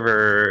us to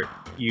river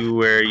you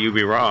where you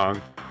be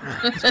wrong."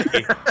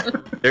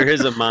 There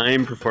is a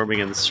mime performing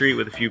in the street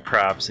with a few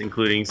props,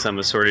 including some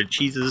assorted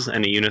cheeses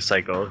and a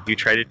unicycle. You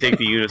try to take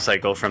the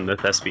unicycle from the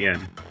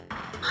thespian.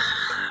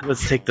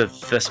 Let's take the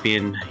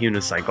thespian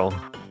unicycle.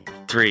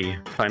 3.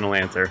 Final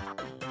answer.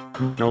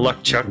 No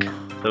luck, Chuck.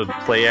 The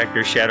play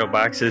actor shadow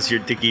boxes your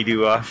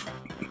dicky-doo off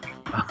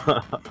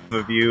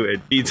of you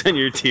and feeds on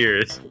your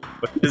tears.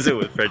 What is it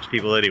with French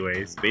people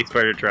anyways?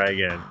 Spacebar to try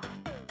again.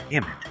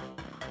 Damn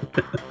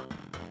it.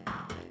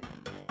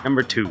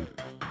 Number 2.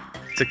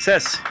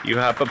 Success. You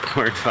hop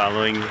aboard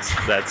following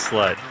that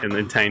slut, and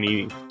the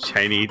tiny,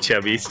 shiny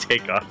chubbies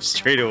take off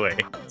straight away.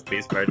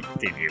 Spacebar to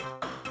continue.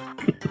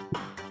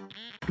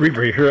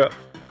 Reaper, you're up.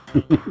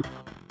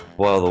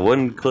 While the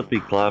one clippy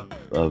clop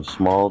of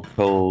small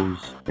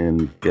toes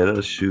and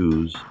Geta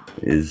shoes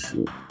is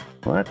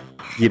what?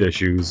 Gita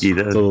shoes.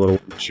 Gita? The little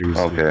shoes.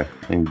 Okay.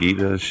 And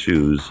Gita's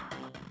shoes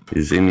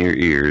is in your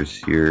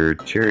ears. Your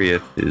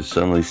chariot is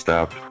suddenly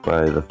stopped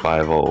by the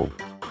 5-0.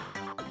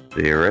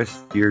 They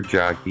arrest your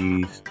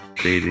jockey,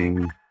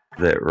 stating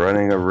that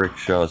running a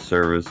rickshaw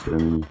service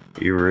is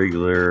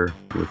irregular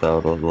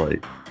without a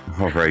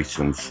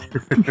license.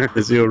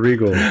 It's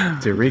illegal.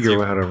 It's illegal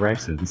without a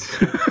license.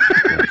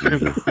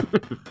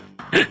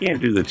 You can't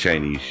do the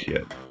Chinese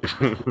shit.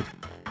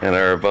 And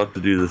are about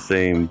to do the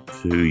same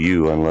to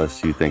you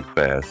unless you think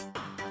fast.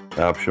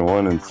 Option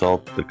 1,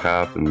 insult the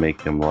cop and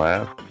make him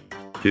laugh.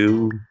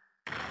 2,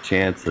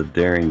 chance a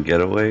daring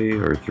getaway.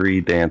 Or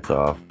 3, dance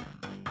off.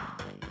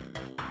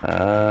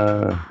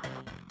 Let's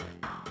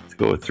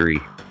go with 3.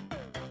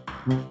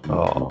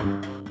 Oh.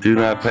 Do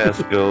not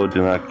pass go,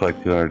 do not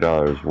collect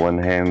 $200. One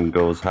hand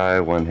goes high,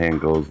 one hand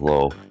goes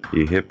low.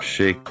 You hip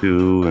shake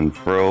to and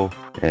fro,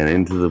 and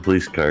into the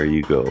police car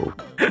you go.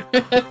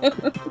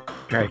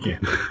 Try again.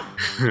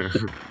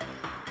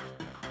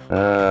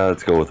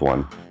 Let's go with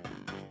 1.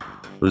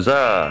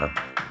 Huzzah!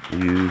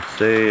 You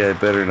say I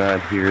better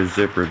not hear a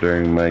zipper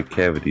during my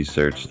cavity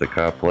search. The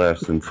cop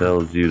laughs and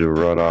tells you to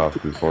run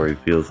off before he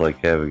feels like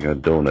having a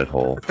donut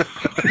hole.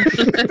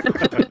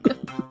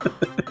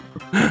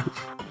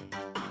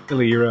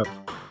 Billy, you're up.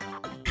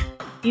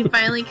 You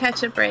finally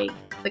catch a break.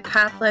 The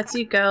cop lets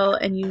you go,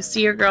 and you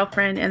see your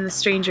girlfriend and the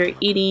stranger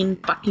eating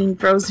fucking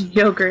frozen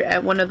yogurt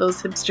at one of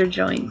those hipster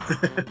joints.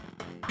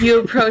 You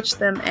approach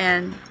them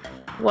and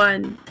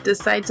 1.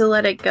 Decide to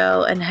let it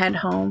go and head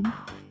home.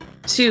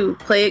 2.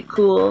 Play it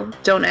cool.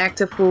 Don't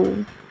act a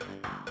fool.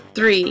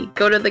 3.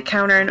 Go to the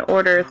counter and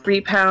order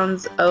 3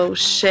 pounds of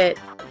shit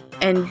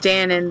and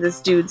Dan in this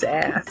dude's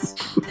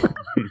ass.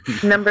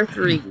 Number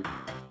 3.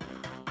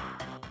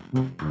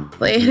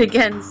 Play it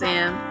again,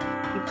 Sam.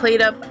 You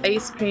plate up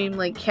ice cream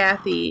like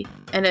Kathy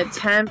and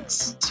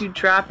attempt to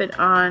drop it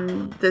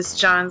on this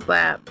John's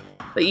lap,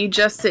 but you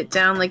just sit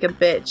down like a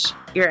bitch.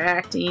 You're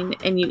acting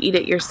and you eat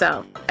it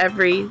yourself.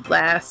 Every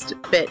last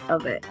bit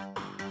of it.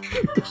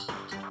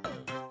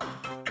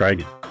 Try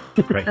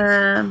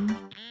again.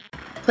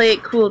 Play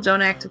it cool,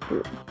 don't act a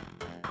fool.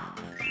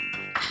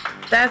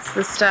 That's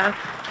the stuff.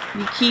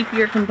 You keep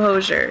your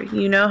composure.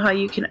 You know how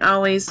you can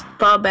always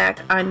fall back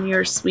on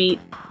your sweet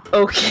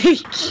OK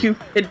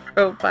Cupid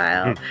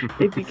profile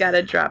if you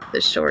gotta drop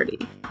the shorty.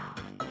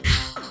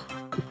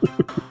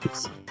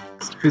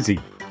 Fizzy.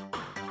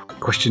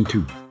 Question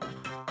 2.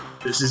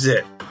 This is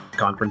it.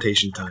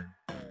 Confrontation time.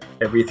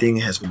 Everything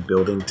has been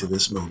building to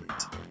this moment.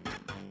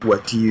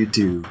 What do you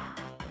do,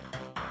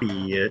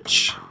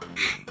 bitch?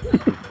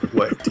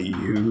 What do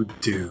you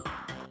do?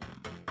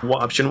 Well,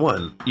 option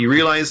 1. You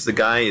realize the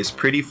guy is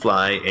pretty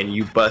fly and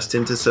you bust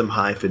into some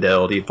high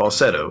fidelity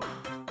falsetto,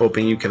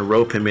 hoping you can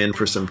rope him in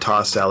for some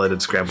tossed salad and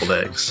scrambled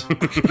eggs.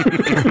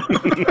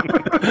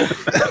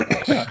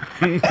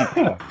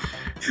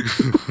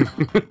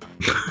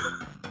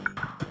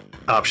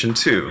 Option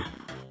 2.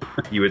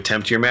 You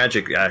attempt your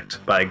magic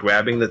act by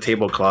grabbing the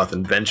tablecloth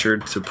and venture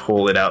to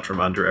pull it out from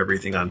under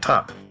everything on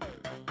top.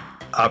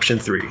 Option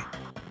 3.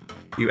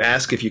 You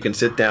ask if you can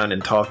sit down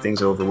and talk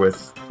things over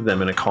with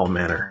them in a calm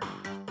manner.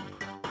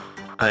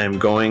 I am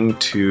going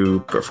to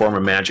perform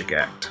a magic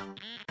act.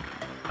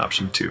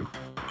 Option 2,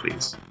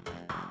 please.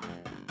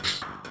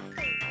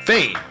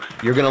 Fame!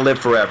 You're gonna live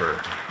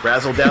forever.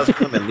 Razzle dazzle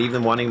them and leave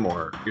them wanting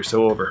more. You're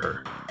so over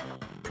her.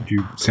 Could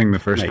you sing the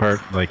first Nice. part,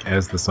 like,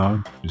 as the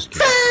song? Just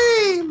kidding.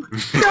 Fame!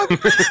 You're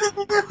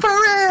gonna live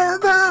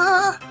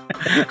forever!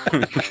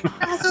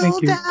 Razzle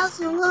Thank you.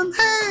 dazzle them,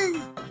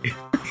 hey!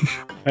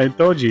 I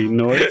told you, you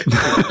know it.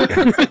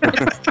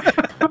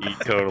 You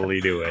totally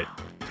do it.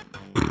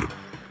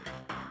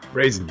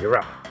 Raisin, you're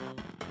up.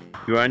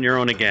 You're on your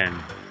own again.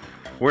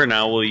 Where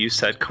now will you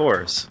set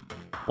course?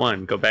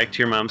 1. Go back to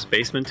your mom's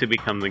basement to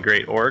become the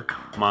great orc,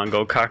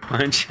 Mongo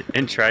Cockpunch,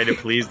 and try to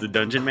please the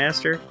dungeon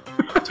master.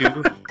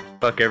 2.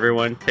 Fuck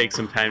everyone, take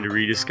some time to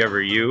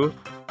rediscover you.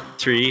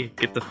 3.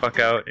 Get the fuck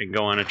out and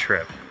go on a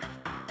trip.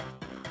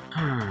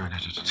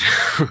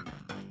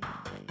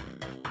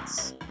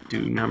 Let's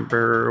do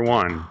number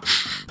 1.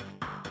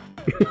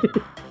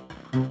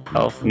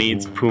 Elf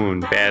needs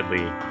Poon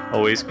badly.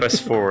 Always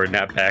quest forward,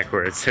 not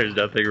backwards. There's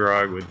nothing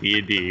wrong with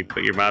D&D,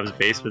 but your mom's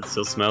basement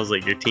still smells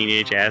like your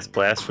teenage ass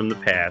blast from the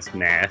past,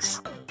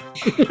 Nass.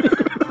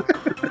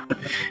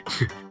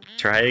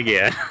 Try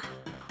again.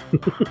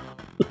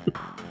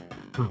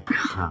 Oh,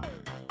 God.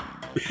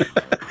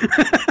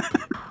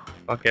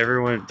 Fuck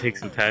everyone, take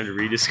some time to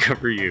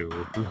rediscover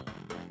you.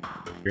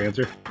 Your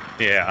answer?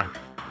 Yeah.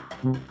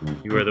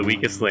 You are the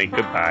weakest link.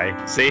 Goodbye.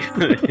 Safe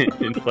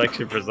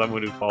inflection for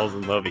someone who falls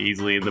in love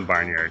easily in the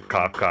barnyard.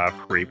 Cough, cough,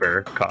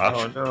 Reaper, cough.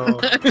 Oh no.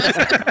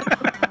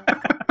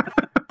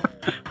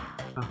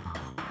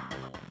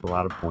 A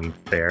lot of points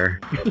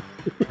there.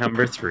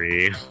 Number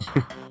 3.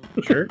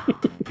 Sure.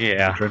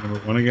 Yeah. Try number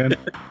 1 again.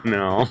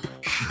 No.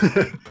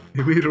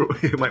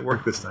 It might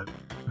work this time.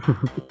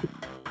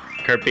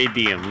 Carpe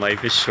diem.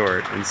 Life is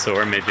short, and so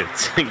are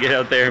midgets. Get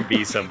out there and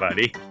be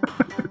somebody.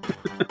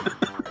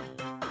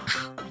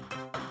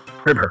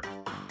 River.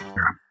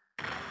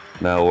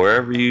 Now,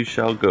 wherever you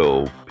shall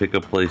go, pick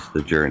a place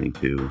to journey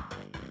to.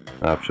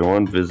 Option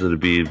 1, visit a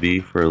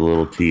B&B for a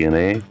little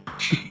TNA.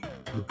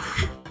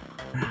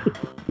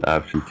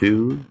 Option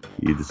 2,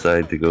 you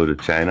decide to go to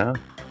China.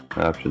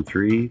 Option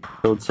 3,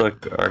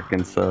 Toadsuck,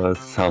 Arkansas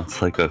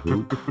sounds like a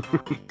hoot.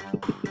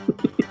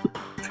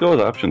 Let's go with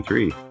option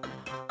 3.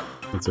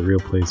 It's a real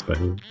place, by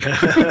the way.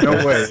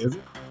 No way, is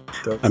it?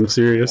 I'm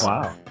serious.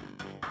 Wow.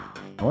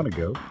 I want to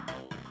go.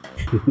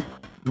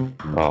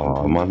 Oh,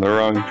 I'm on the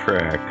wrong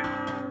track.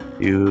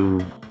 You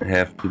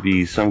have to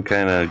be some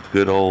kind of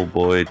good old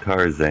boy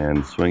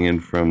Tarzan, swinging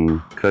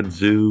from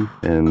kudzu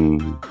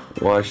and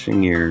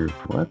washing your,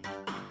 what?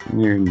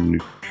 Your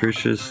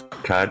nutritious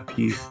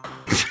codpiece?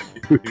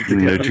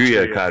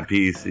 Nutria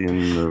codpiece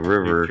in the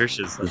river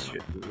Nutritious.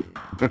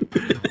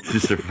 to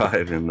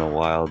survive in the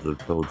wilds of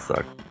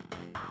Toadsuck.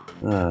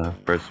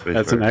 First space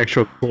That's an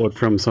actual quote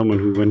from someone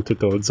who went to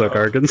Toadsuck,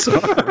 Arkansas.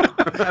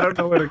 I don't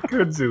know what a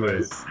kudzu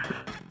is.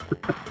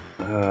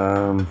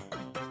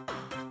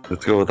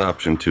 Let's go with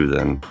option 2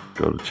 then.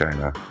 Go to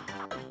China.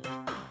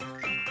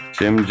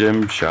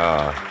 Jim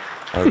Shaw.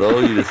 Although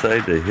you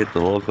decide to hit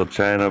the local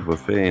China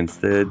buffet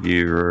instead,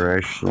 you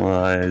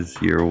rationalize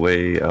your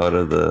way out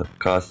of the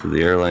cost of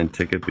the airline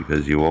ticket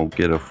because you won't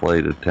get a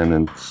flight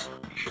attendant's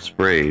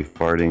spray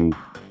farting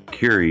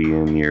curry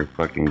in your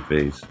fucking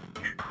face.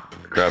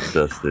 Crop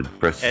dusted.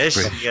 Press the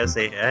space.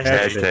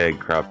 Hashtag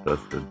crop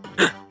dusted.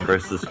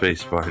 Press the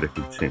space bar to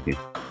continue.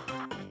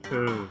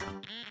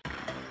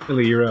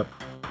 Billy, you're up.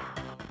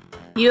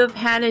 You have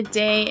had a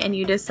day and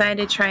you decide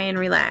to try and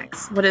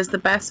relax. What is the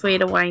best way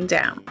to wind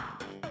down?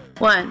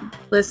 1.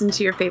 Listen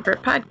to your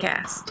favorite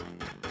podcast.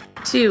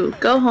 2.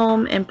 Go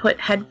home and put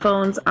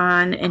headphones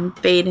on and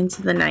fade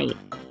into the night.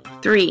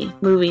 3.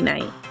 Movie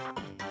night.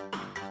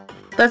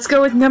 Let's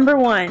go with number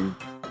 1.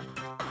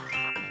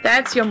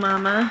 That's your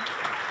mama.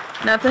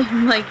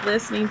 Nothing like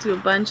listening to a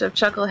bunch of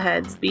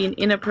chuckleheads being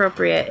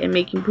inappropriate and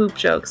making poop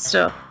jokes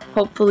to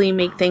hopefully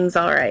make things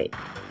alright.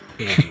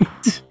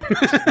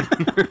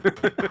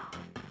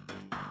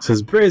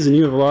 Says Brazen,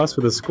 you have lost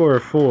with a score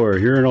of 4.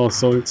 You're in all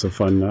sorts of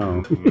fun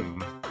now.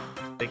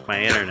 I think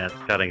my internet's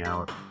cutting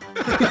out.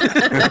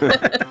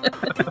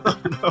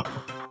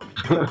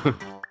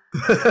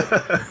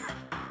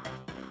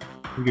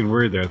 I'm getting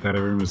worried there. I thought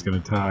everyone was going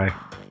to tie.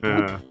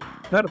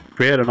 If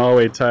we had an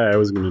all-way tie, I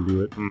was going to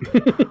do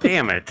it.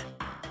 Damn it.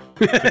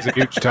 It's a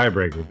huge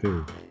tiebreaker,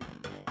 too.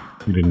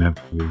 You didn't have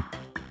to do.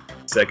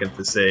 Second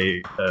to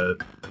say,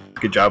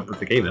 good job with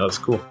the game. That was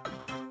cool.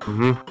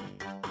 Mm-hmm.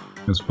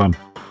 It was fun.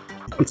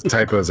 Lots of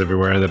typos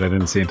everywhere that I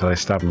didn't see until I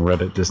stopped and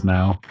read it just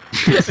now.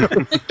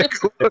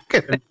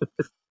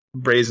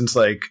 Brazen's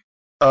like,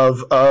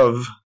 of.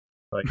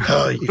 Like,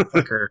 oh, you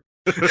fucker.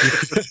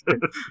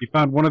 You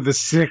found one of the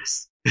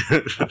 6.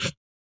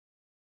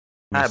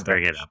 I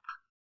bring it up.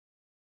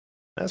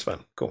 That's fun.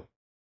 Cool.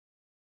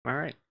 All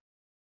right.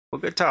 Well,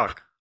 good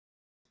talk.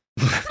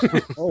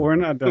 Oh, we're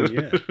not done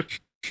yet.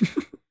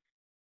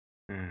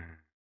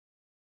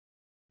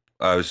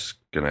 I was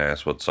going to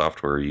ask what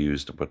software you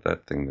used to put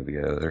that thing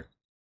together.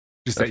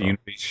 Just that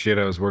Unity shit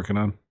I was working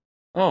on.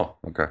 Oh,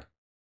 okay.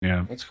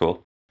 Yeah. That's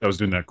cool. I was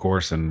doing that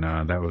course, and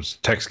that was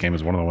Text Game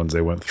is one of the ones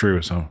they went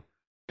through. So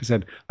I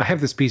said, I have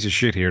this piece of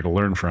shit here to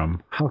learn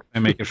from. How can I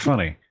make it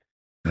funny?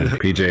 And then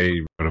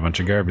PJ wrote a bunch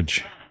of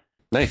garbage.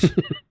 Nice.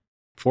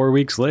 4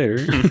 weeks later.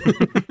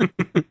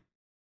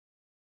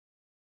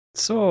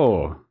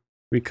 So,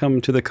 we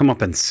come to the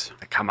comeuppance.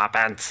 The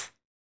comeuppance.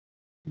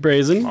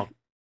 Brazen, Oh.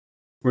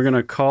 we're going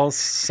to call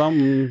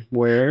someone.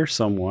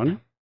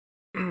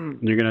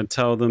 You're going to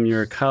tell them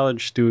you're a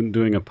college student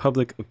doing a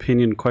public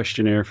opinion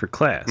questionnaire for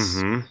class.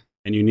 Mm-hmm.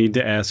 And you need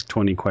to ask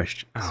 20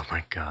 questions. Oh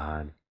my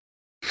god.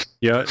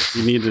 Yeah,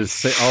 you need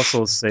to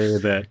also say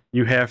that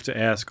you have to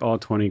ask all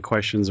 20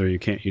 questions or you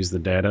can't use the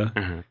data.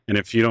 Uh-huh. And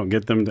if you don't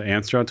get them to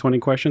answer all 20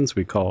 questions,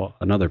 we call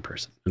another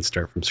person and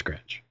start from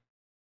scratch.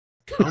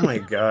 Oh my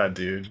god,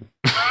 dude.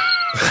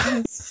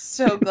 I'm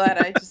so glad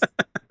I just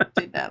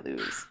did not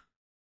lose.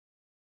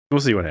 We'll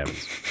see what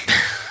happens.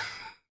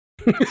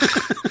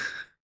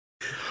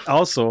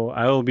 Also,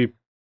 I will be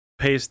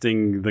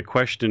pasting the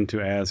question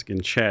to ask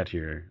in chat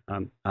here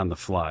on the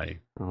fly.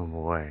 Oh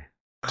boy.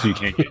 So you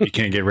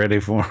can't get ready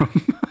for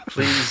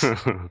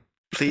them.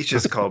 Please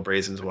just call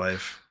Brazen's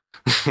wife.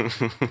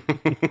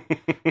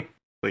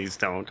 Please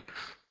don't.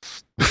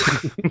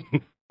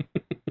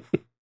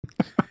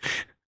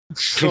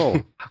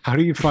 So, how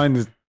do you find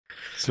the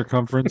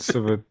circumference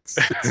of a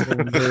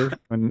cylinder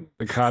when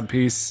the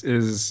codpiece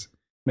is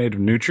made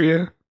of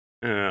nutria?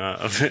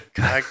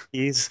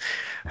 Codpiece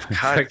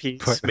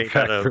made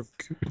out of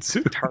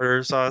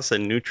tartar sauce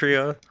and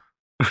nutria.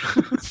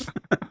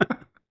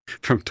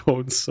 From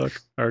Toad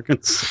Suck,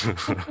 Arkansas.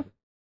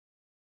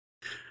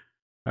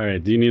 All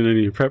right. Do you need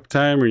any prep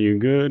time? Are you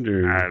good?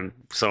 Or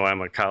So I'm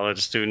a college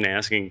student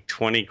asking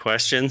 20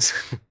 questions.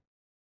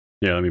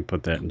 yeah, let me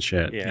put that in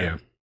chat. Yeah.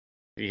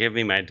 You give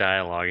me my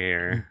dialogue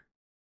here.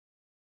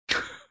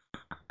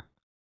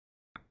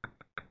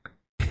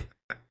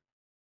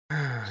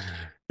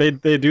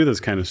 They do this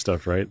kind of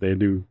stuff, right? They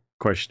do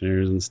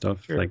questionnaires and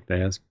stuff like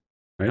they ask.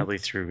 Right? Probably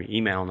through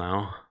email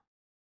now.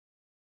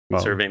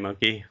 Well, Survey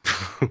Monkey.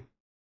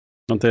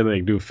 don't they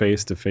like do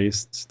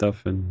face-to-face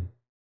stuff? And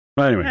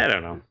well, anyway, I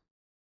don't know.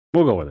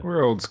 we'll go with it.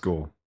 We're old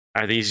school.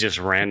 Are these just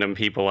random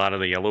people out of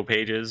the yellow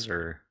pages,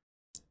 or?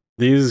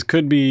 These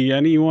could be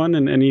anyone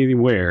and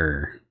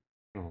anywhere.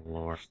 Oh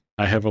Lord.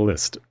 I have a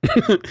list.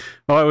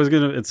 Well,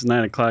 it's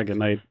 9:00 at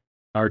night,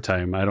 our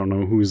time. I don't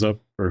know who's up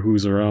or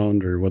who's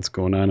around or what's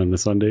going on the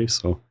Sunday,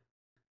 so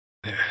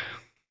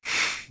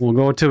we'll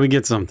go till we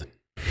get something.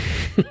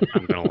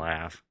 I'm gonna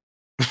laugh.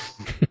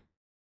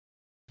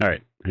 All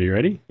right, are you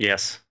ready?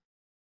 Yes.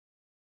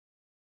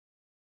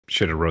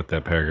 Should have wrote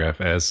that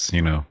paragraph as,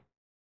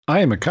 I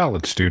am a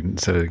college student.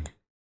 So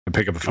I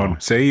pick up the phone. Oh.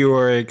 Say you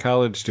are a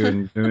college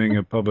student doing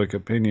a public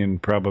opinion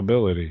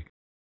probability.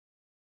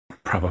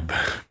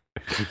 Probability.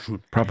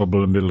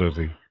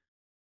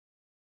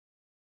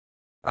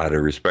 Out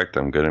of respect,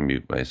 I'm going to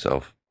mute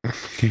myself.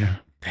 Yeah.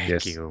 Thank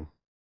Yes. you.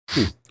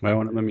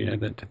 Let me add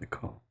that to the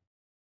call.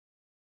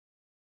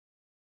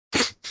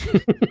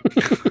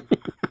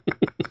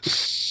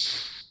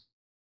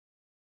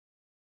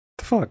 The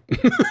fuck?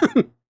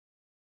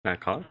 Not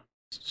call.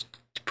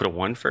 Put a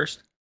 1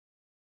 first.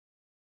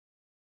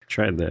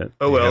 Tried that.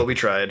 Oh well, we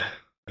tried.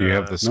 Do you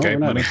have the No, Skype we're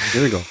not. money?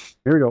 Here we go.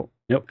 Here we go.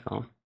 Yep.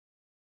 Oh,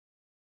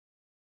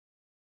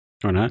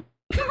 Or not?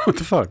 What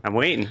the fuck? I'm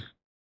waiting.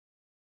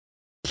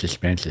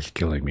 Suspense is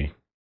killing me.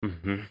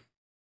 Mm-hmm.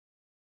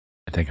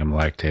 I think I'm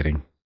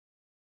lactating.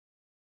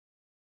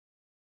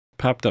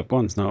 Popped up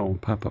once, now it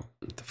won't pop up.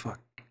 What the fuck?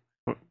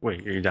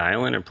 Wait, are you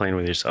dialing or playing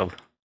with yourself?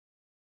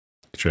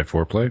 Should I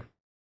foreplay?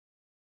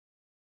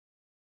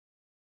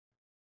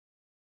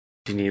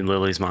 Do you need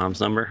Lily's mom's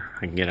number?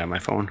 I can get it on my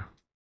phone.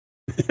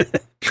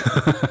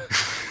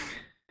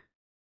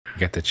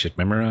 Got that shit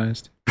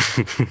memorized?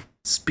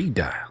 Speed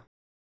dial.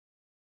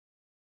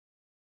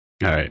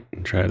 All right,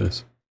 try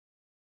this.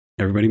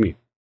 Everybody meet.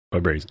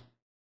 Bud Brazen.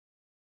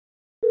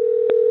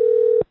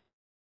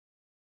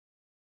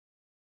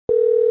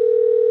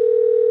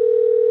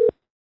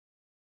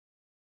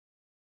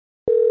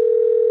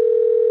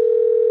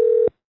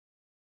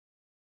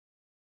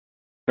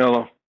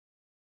 Hello.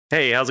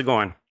 Hey, how's it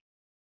going?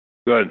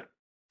 Good.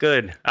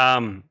 Good.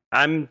 I'm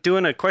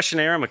doing a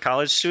questionnaire. I'm a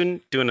college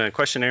student doing a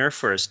questionnaire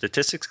for a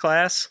statistics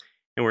class,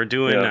 and we're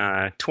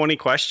doing 20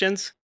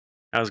 questions.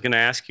 I was going to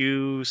ask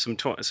you some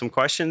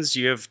questions.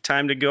 Do you have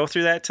time to go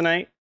through that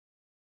tonight?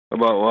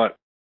 About what?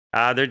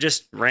 They're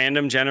just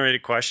random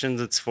generated questions.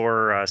 It's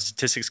for a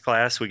statistics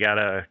class. We got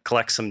to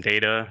collect some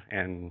data,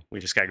 and we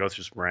just got to go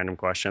through some random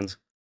questions.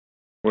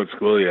 What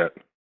school you at?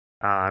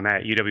 I'm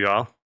at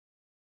UWL.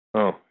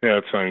 Oh, yeah,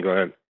 that's fine. Go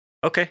ahead.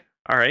 Okay.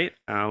 All right.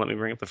 Let me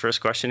bring up the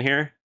first question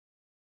here.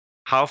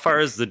 How far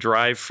is the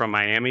drive from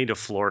Miami to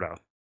Florida?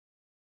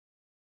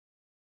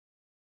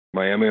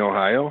 Miami,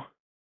 Ohio?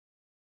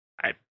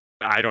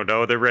 I don't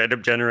know. They're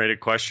random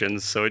generated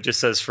questions, so it just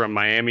says from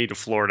Miami to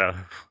Florida.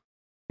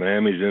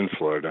 Miami's in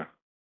Florida.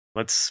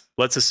 Let's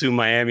assume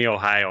Miami,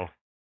 Ohio.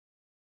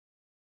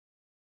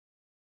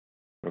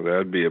 Well,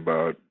 that'd be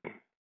about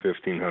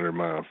 1,500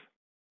 miles.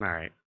 All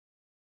right.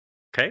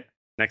 Okay.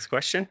 Next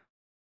question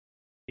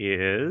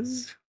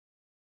is,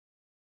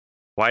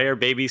 why are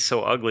babies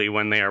so ugly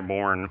when they are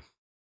born?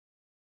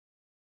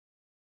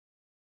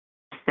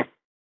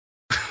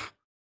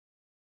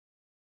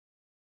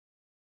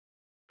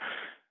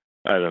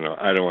 I don't know.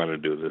 I don't want to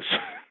do this.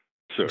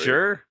 Sorry.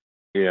 Sure.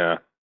 Yeah.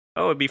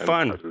 Oh, it'd be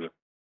fun.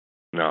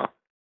 No.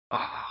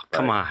 Oh,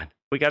 come on.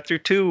 We got through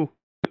 2.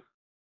 I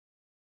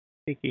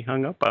think he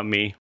hung up on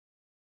me.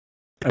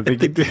 I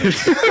think he did.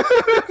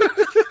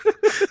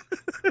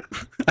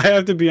 I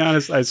have to be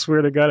honest. I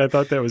swear to God, I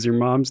thought that was your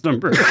mom's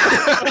number.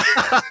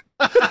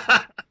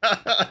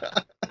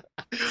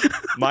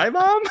 My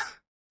mom?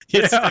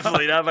 Yeah. It's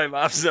definitely not my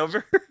mom's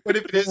number. What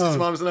if it is his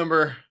mom's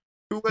number?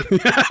 Who would?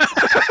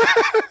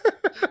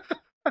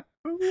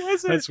 Who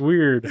was it? That's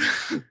weird.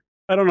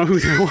 I don't know who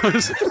that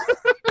was.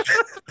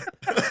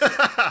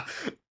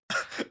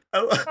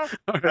 I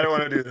don't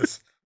want to do this.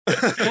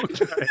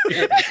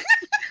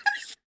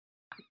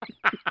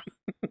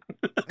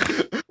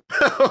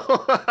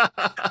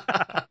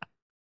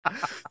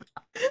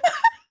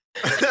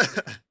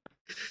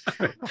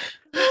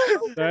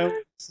 Dial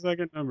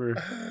second number.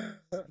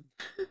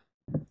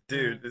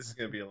 Dude, this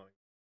gonna be a long.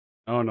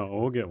 Oh no,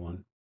 we'll get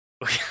one.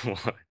 Okay,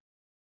 what?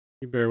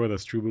 You bear with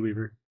us, true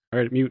believer. All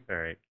right, mute. All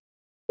right.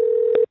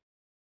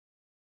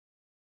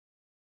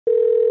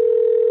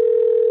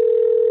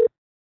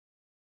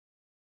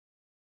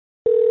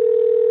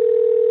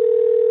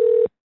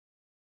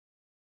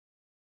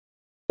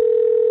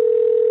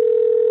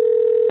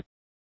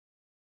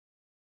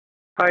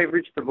 Hi, you've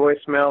reached the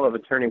voicemail of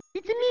attorney.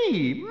 It's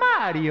me,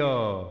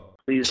 Mario.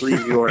 Please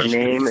leave your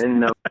name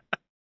and number.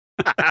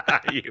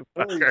 You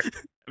fucker.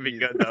 That'd be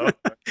good though.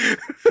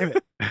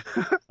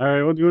 All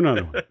right, we'll do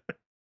another one.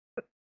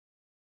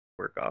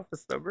 Work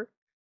office number.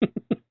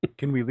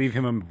 Can we leave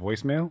him a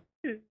voicemail?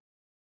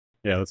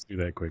 Yeah, let's do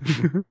that quick.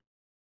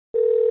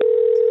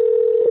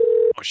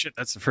 Oh shit,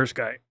 that's the first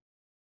guy.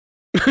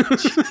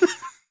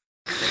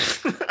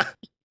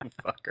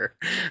 Fucker.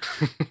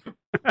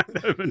 That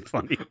would have been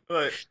funny.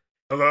 Like,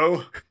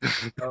 hello.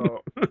 Oh,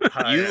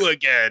 hi. You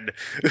again.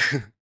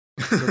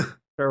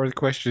 Start with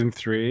question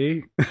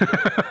 3.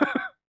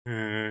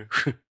 Damn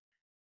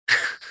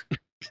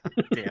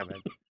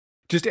it.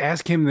 Just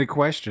ask him the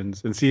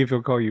questions and see if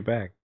he'll call you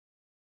back.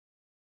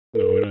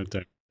 No, we don't have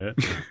time for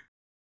that.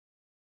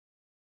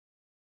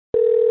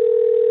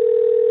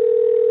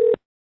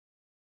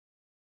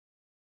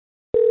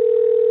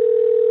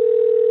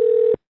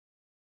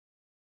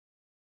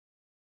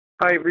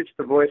 Hi, you've reached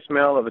the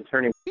voicemail of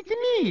attorney. It's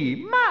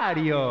me,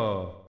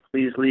 Mario.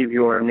 Please leave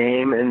your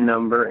name and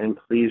number, and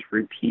please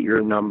repeat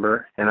your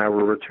number, and I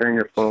will return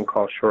your phone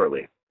call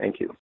shortly. Thank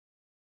you.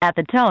 At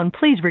the tone,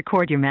 please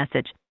record your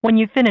message. When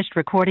you've finished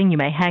recording, you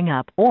may hang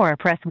up or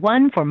press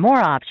 1 for more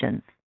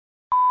options.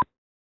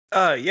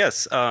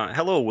 Yes.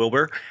 Hello,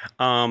 Wilbur.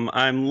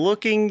 I'm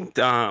looking.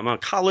 I'm a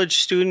college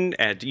student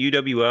at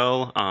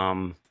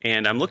UWL,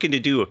 and I'm looking to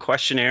do a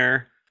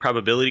questionnaire,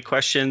 probability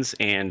questions,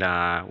 and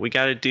we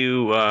got to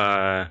do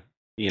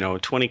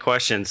 20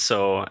 questions.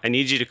 So I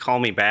need you to call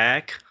me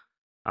back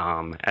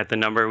at the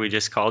number we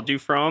just called you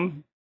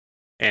from,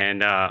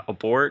 and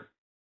abort.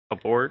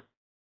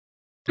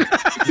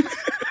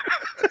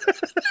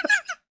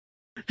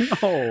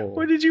 No.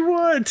 What did you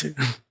want?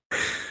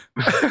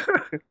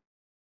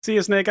 See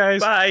you, Snake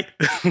Eyes. Bye.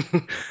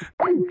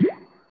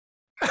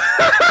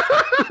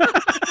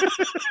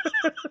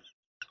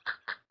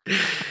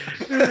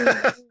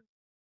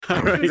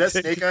 All right, Is that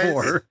take Snake Eyes?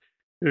 4.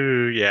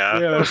 Ooh, yeah.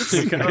 Yeah, that's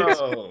Snake Eyes.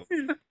 Oh.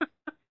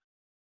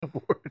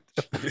 Abort.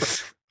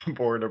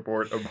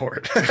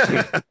 Abort.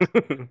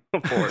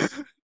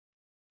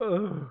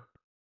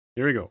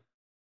 Here we go.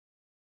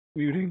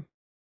 Muting.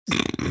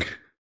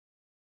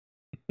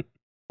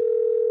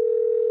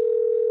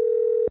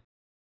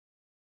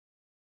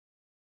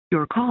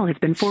 Your call has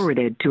been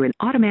forwarded to an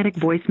automatic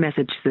voice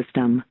message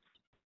system.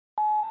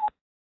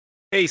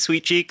 Hey,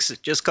 sweet cheeks.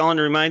 Just calling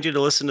to remind you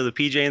to listen to the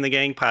PJ and the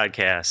Gang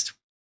podcast.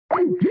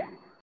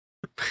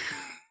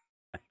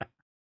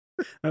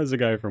 That was a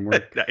guy from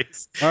work.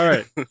 Nice. All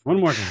right,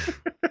 one more time.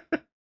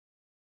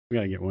 We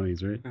gotta get one of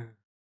these, right?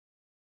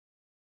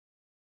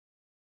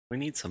 We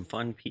need some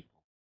fun people.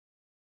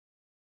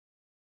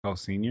 Call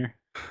senior.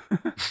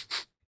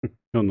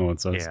 He'll know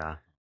it's us. Yeah.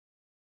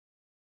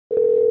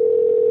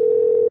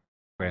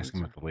 We ask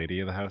him if the lady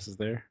of the house is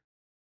there.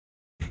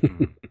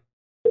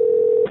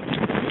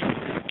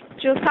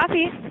 Jules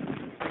Coffee.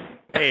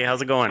 Hey,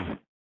 how's it going?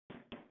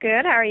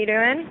 Good. How are you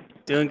doing?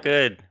 Doing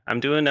good. I'm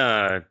doing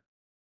a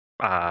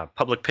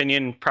public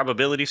opinion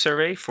probability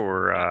survey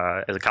for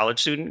as a college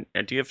student.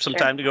 And do you have some Sure.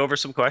 time to go over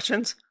some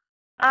questions?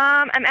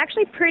 I'm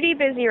actually pretty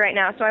busy right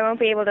now, so I won't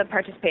be able to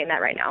participate in that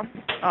right now.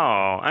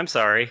 Oh, I'm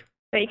sorry.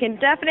 But you can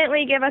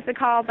definitely give us a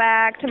call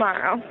back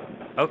tomorrow.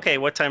 Okay,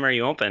 what time are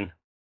you open?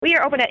 We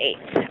are open at 8,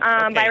 but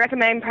Okay. I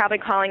recommend probably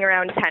calling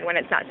around 10 when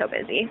it's not so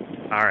busy.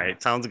 All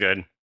right, sounds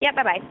good. Yeah,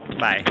 bye-bye.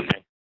 Bye.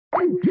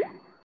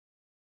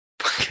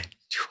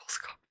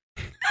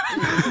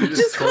 You're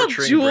Just called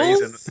torturing Jules?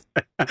 Brazen.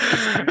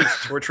 You're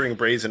just torturing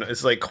Brazen.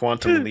 It's like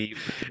Quantum Leap.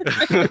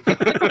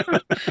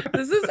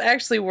 This is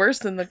actually worse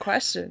than the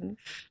question.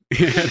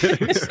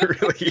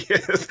 It really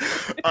is.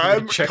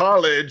 I'm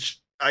college.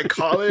 I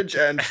college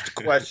and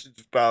questions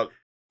about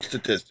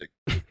statistics.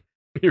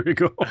 Here we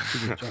go.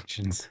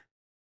 Projections.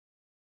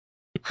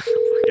 What the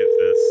fuck is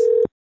this?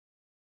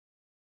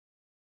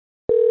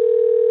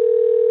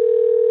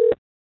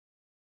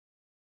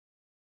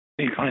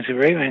 Hey, calling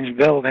Super 8. My name's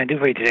Bill. What can I do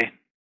for you today?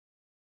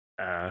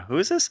 Who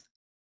is this?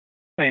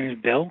 My name is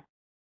Bill.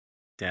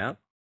 Deb?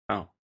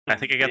 Oh, I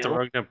think I got the Bill?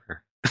 wrong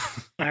number.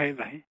 All right,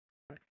 bye.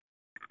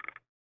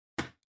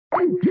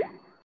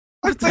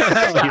 What the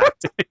hell?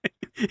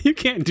 You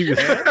can't do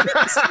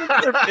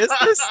that. Their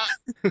business?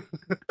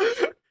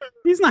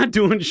 He's not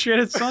doing shit.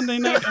 It's Sunday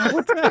night.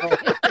 What the hell?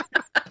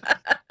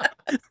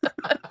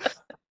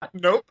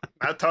 Nope,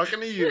 not talking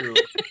to you.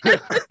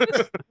 Great.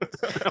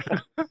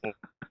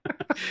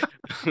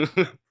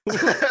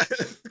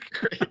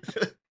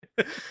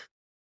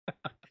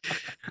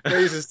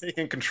 Blaze is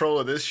taking control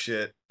of this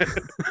shit. We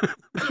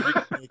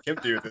can make him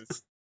do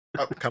this.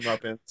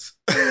 Comeuppance.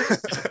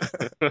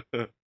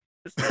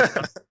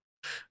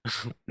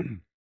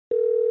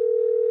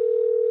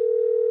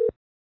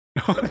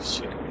 Oh,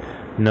 shit.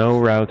 No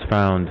routes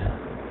found.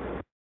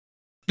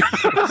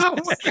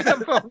 What kind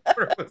of phone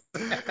was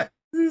that?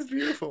 This is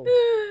beautiful.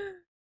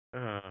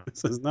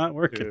 This is not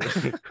working.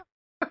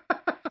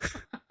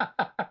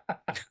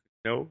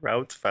 No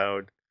routes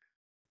found.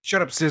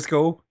 Shut up,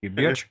 Cisco, you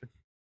bitch.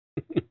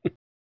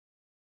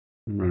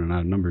 I'm running out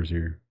of numbers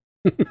here.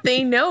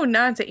 They know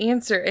not to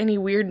answer any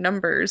weird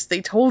numbers.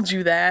 They told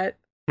you that.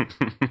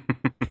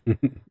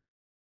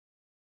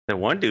 The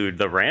one dude,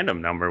 the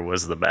random number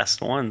was the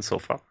best one so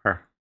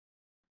far.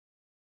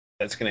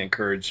 That's going to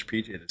encourage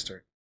PJ to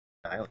start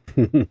dialing.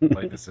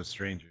 Like it's a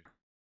stranger.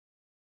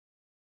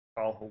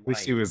 Call Hawaii. At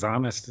least he was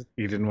honest.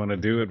 He didn't want to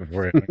do it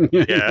before.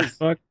 Yeah.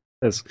 Fuck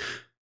this.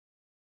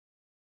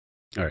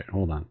 All right,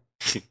 hold on.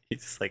 He's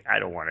just like, I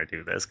don't want to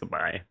do this.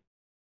 Goodbye.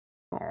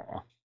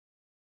 Oh,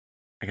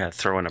 I gotta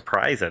throw in a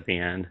prize at the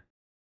end.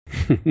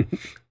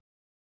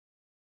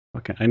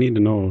 Okay, I need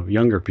to know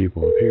younger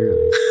people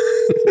apparently.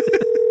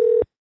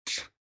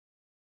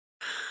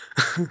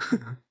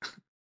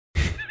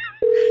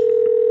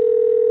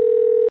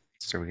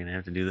 So we're gonna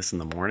have to do this in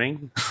the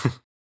morning?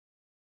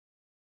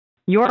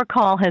 Your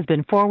call has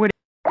been forwarded.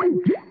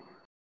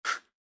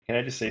 Can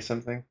I just say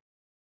something?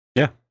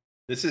 Yeah.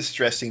 This is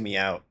stressing me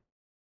out.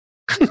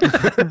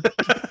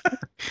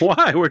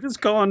 Why? We're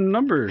just calling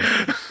numbers.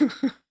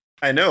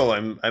 I know.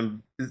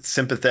 I'm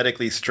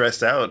sympathetically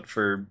stressed out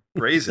for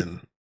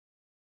Brazen.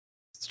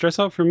 Stress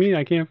out for me.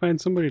 I can't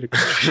find somebody to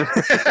call.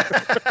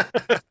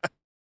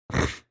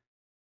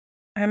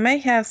 I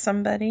might have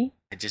somebody.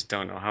 I just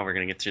don't know how we're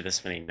gonna get through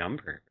this many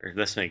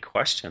this many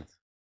questions.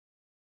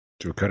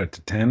 Do we cut it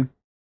to 10?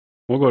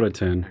 We'll go to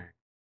 10.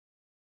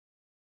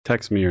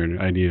 Text me your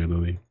idea,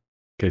 Lily, in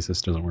case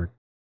this doesn't work.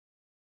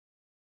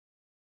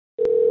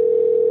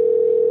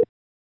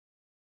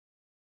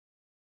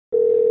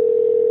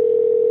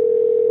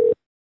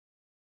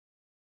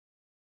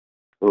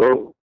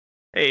 Hello.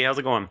 Hey, how's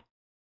it going?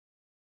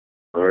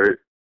 All right.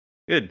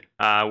 Good.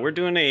 We're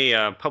doing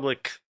a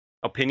public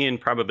opinion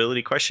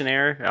probability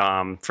questionnaire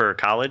for a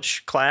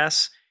college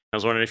class. I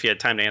was wondering if you had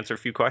time to answer a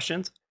few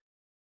questions.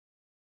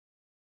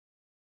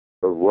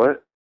 Of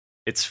what?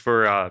 It's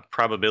for a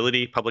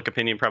public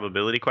opinion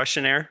probability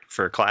questionnaire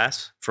for a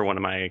class for one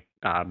of my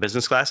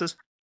business classes.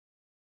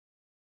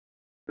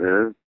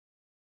 Yeah.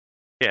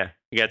 Yeah,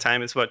 you got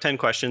time? It's about 10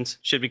 questions.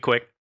 Should be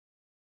quick.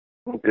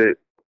 Okay.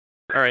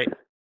 All right.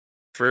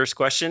 First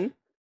question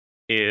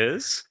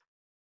is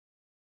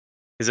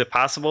it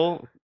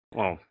possible?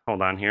 Well,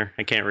 hold on here.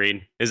 I can't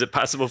read. Is it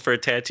possible for a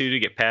tattoo to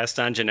get passed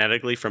on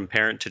genetically from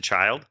parent to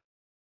child?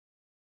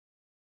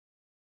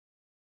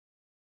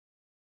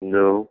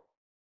 No.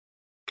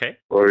 Okay.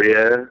 Or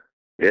yeah.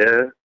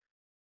 Yeah.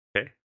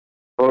 Okay.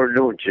 Or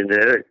no,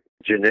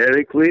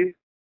 genetically?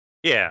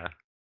 Yeah.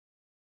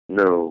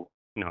 No.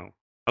 No.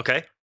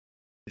 Okay.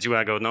 Did you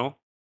want to go no?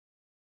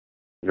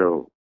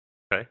 No.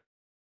 Okay.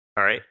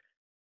 All right.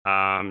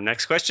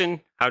 Next question.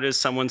 How does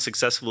someone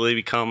successfully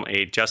become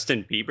a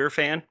Justin Bieber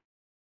fan?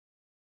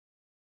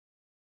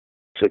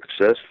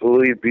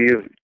 Successfully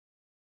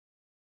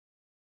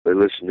by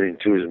listening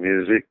to his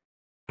music.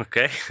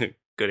 Okay.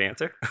 Good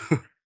answer.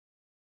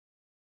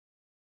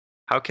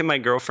 How can my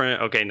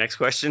girlfriend... Okay, next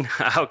question.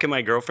 How can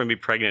my girlfriend be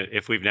pregnant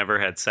if we've never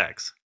had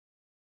sex?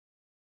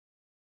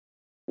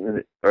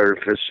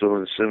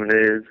 Artificial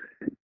inseminated.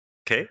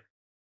 Okay.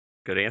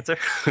 Good answer.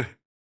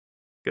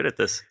 Good at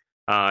this.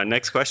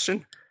 Next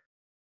question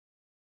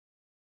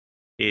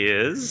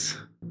is...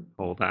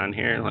 Hold on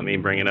here. Let me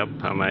bring it up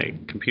on my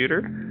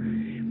computer.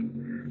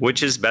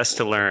 Which is best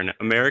to learn,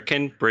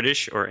 American,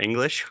 British, or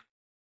English?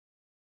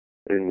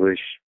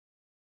 English.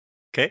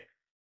 Okay.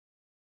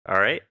 All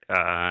right.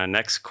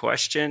 Next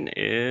question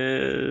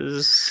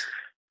is...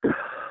 There's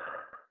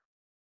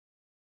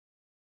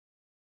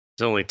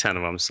only 10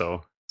 of them,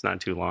 so it's not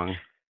too long.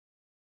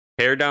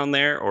 Hair down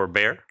there or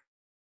bear?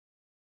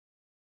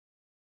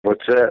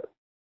 What's that?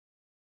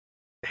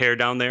 Hair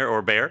down there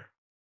or bear?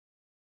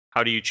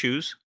 How do you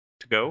choose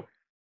to go?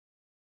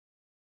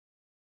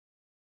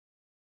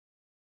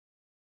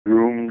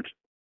 Groomed.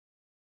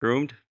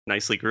 Groomed.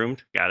 Nicely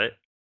groomed. Got it.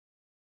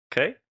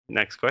 Okay.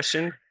 Next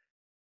question.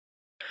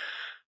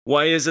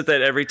 Why is it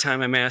that every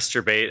time I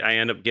masturbate, I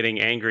end up getting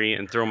angry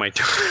and throw my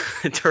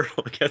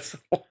turtle against the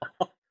wall?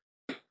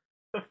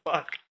 The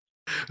fuck?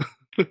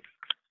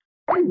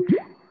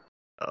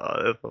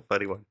 Oh, that's a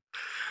funny one.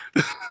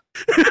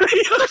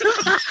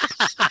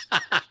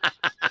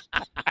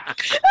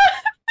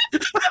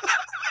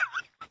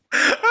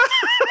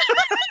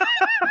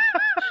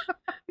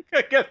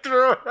 I got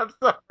through it. I'm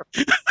sorry.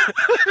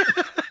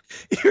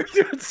 You're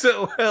doing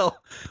so well.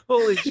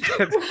 Holy shit.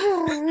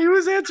 He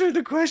was answering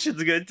the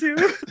questions good, too.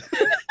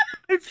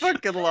 I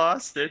fucking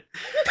lost it.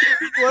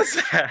 What's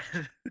that?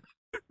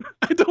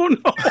 I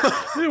don't know.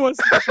 It was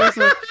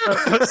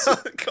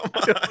Come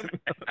on.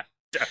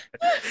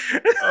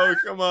 Oh,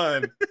 come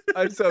on.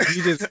 I saw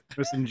he just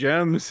for some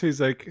gems.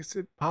 He's like, is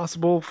it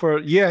possible for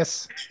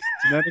yes?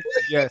 Genetic?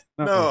 Yes.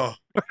 No.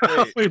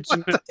 Wait,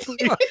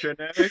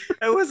 genetic?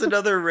 That was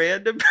another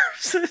random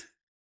person.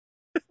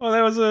 Oh,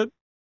 that was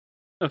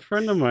a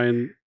friend of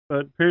mine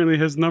but apparently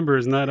his number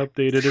is not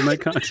updated in my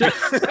contact.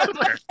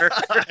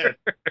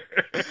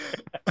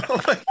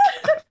 Oh my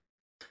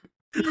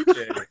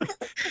PJ.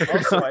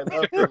 Also, I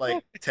love the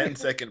like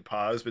 10-second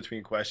pause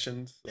between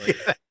questions. Like,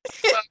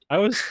 I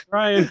was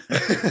trying.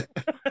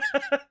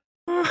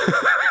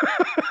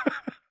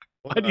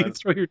 Why do you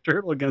throw your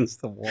turtle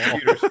against the wall?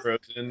 Computer's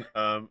frozen.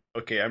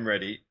 Okay, I'm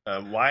ready.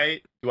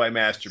 Why do I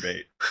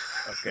masturbate?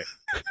 Okay.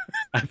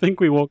 I think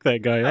we woke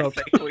that guy up.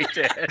 I think we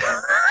did.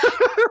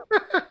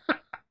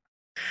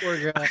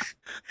 Poor guy.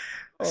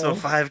 So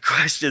 5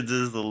 questions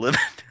is the limit.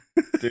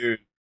 Dude.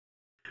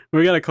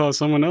 We gotta call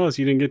someone else.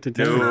 You didn't get to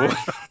tell. No.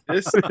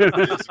 This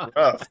is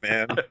rough,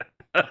 man.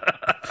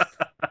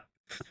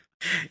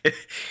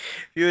 If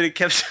you would have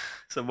kept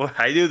some more,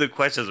 I knew the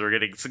questions were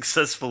getting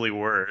successfully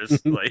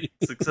worse. Like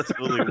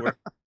successfully worse.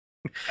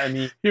 I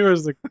mean, He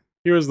was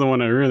the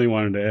one I really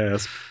wanted to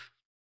ask.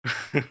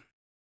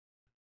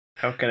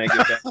 how can I get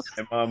back to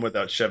my mom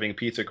without shoving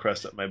pizza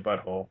crust up my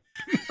butthole?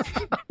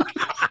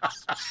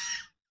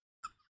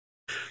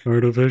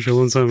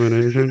 Artificial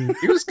insemination.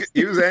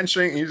 He was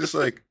answering. He was just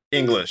like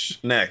English.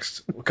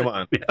 Next, come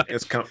on,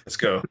 let's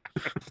go.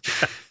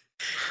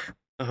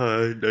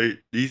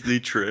 Easily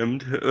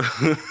trimmed.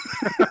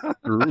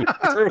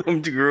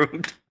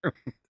 groomed.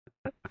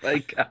 My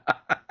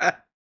God.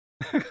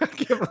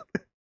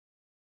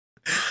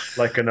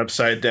 Like an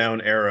upside down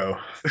arrow.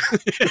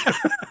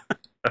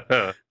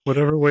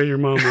 Whatever way your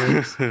mom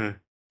works.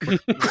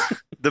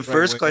 The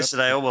first question,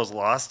 I almost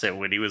lost it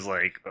when he was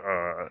like,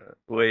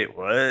 wait,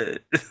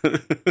 what?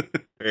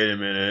 Wait a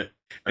minute.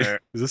 Is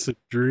this a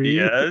dream?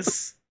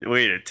 Yes.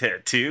 Wait, a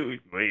tattoo?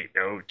 Wait,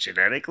 no.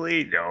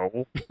 Genetically?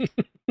 No.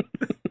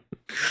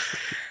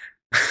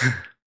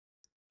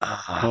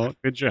 Oh,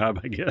 good job,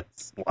 I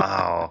guess.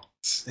 Wow.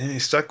 He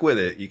stuck with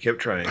it. You kept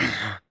trying.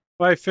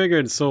 Well, I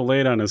figured so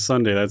late on a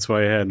Sunday, that's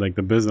why I had like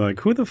the business.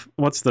 Like,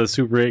 what's the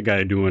Super 8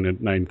 guy doing at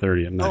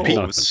 9:30 at night? Oh,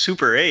 Nothing.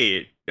 Super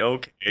 8.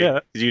 Okay. Yeah.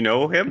 Did you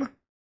know him?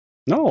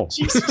 No.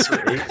 Jesus.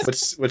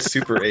 What's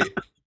Super 8?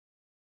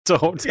 It's a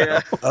hotel.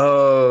 Yeah.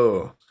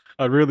 Oh.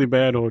 A really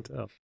bad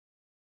hotel.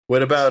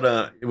 What about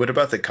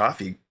the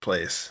coffee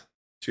place?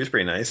 She was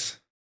pretty nice.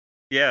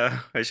 Yeah,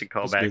 I should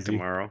call Just back busy.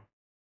 tomorrow.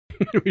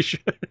 We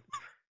should.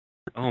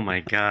 Oh my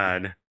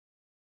God.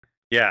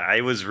 Yeah,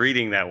 I was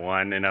reading that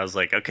one and I was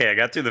like, okay, I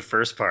got through the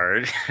first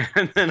part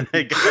and then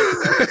I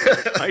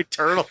got my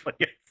turtle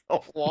against the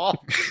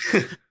wall.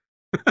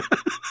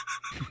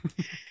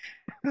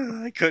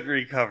 I couldn't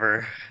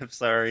recover. I'm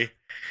sorry.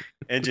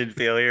 Engine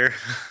failure.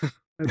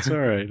 That's all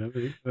right. I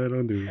mean,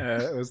 that'll do.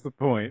 That was the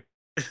point.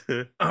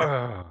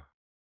 Oh.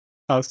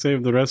 I'll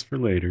save the rest for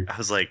later. I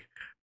was like,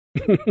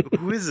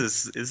 who is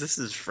this? Is this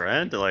his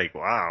friend? Like,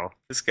 wow,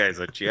 this guy's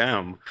a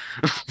gem.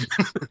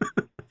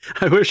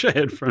 I wish I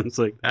had friends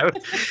like that.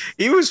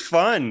 He was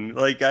fun.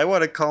 Like, I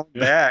want to call him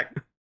back.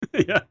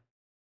 Yeah.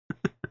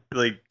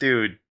 Like,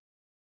 dude,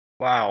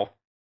 wow,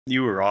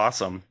 you were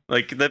awesome.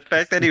 Like, the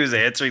fact that he was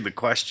answering the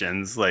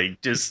questions, like,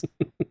 just.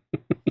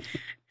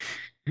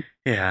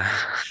 Yeah.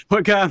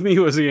 What got me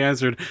was he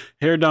answered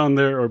hair down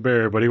there or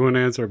bear, but he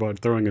wouldn't answer about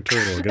throwing a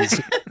turtle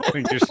against. I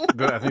think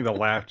the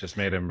laugh just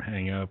made him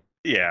hang up.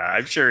 Yeah,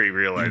 I'm sure he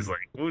realized,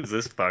 like, who's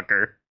this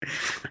fucker?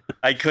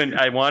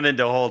 I wanted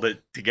to hold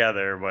it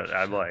together, but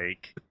I'm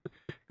like.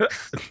 I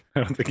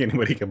don't think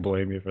anybody can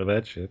blame you for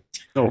that shit.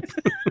 Nope.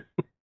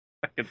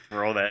 I could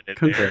throw that in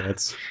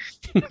Congrats.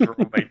 there. Throw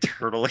my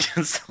turtle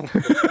against the wall.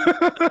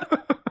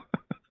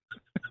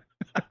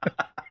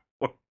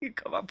 Where do you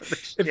come up with this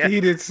shit? If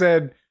he'd had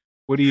said,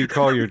 "What do you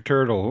call your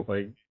turtle?"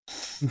 Like,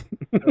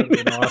 that would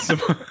have been awesome.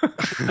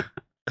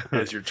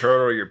 Is your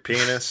turtle your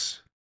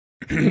penis?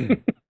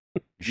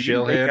 Did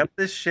you make Shellhead. up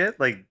this shit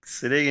like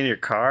sitting in your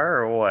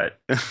car or what?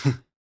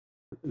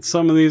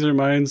 Some of these are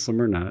mine, some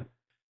are not.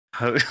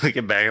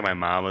 Looking back at my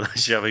mom with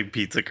shoving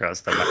pizza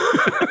crust on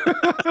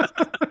my.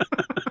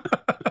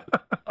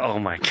 Oh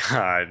my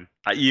God!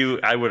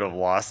 I would have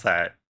lost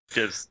that.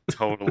 Just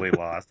totally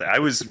lost it. I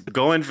was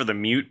going for the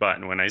mute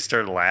button when I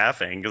started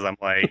laughing because I'm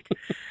like,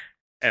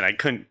 and I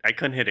couldn't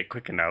hit it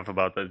quick enough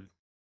about the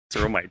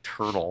throw my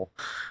turtle.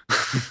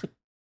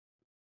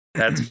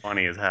 That's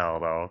funny as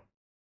hell though.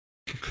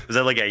 Is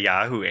that like a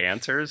Yahoo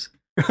Answers?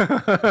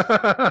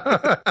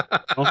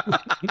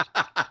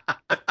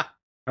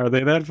 Are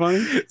they that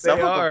funny? Some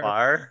of are. them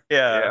are.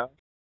 Yeah.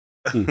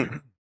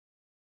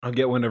 I'll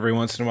get one every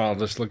once in a while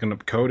just looking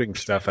up coding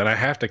stuff, and I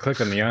have to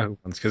click on the Yahoo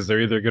ones because they're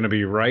either going to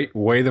be right,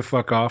 way the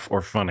fuck off,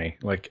 or funny.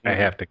 Like, I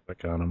have to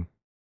click on them.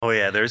 Oh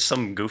yeah, there's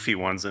some goofy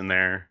ones in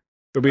there.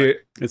 It'll be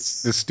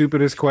It's the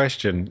stupidest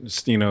question.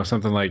 Just,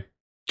 something like,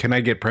 "Can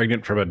I get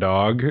pregnant from a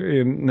dog?"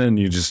 And then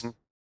you just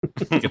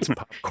get some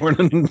popcorn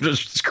and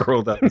just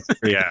scroll down.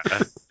 Yeah.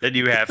 Then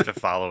you have to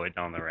follow it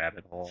down the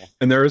rabbit hole.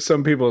 And there are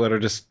some people that are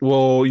just,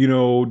 well,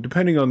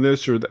 depending on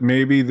this or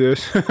maybe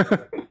this.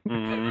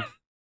 Mm,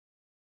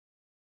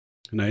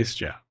 nice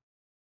job.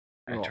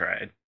 I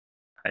tried.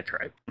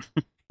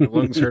 My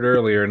lungs hurt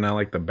earlier, and now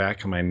like the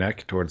back of my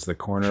neck towards the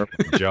corner of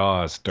my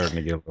jaw is starting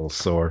to get a little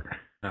sore.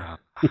 Oh.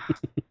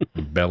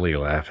 Belly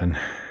laughing.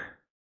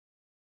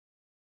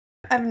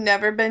 I've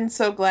never been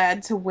so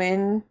glad to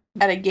win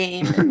at a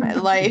game in my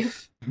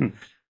life. You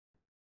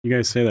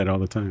guys say that all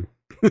the time.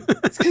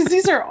 It's because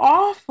these are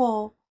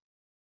awful.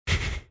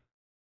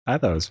 I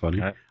thought it was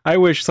funny. I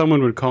wish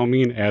someone would call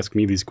me and ask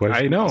me these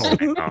questions. I know.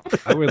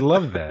 I would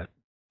love that.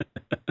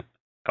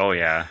 Oh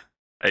yeah.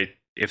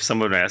 If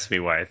someone asked me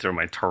why I throw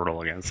my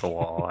turtle against the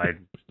wall, I'd.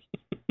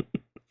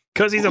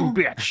 Because he's a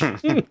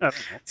bitch.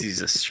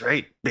 He's a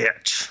straight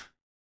bitch,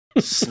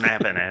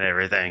 snapping at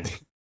everything.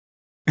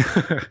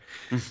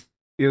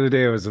 The other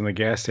day I was in the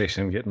gas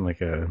station getting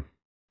like a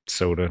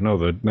soda. No,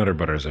 the Nutter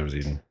Butters I was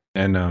eating.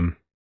 And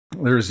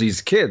there's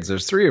these kids.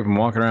 There's 3 of them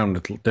walking around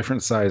with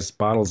different sized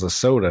bottles of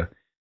soda,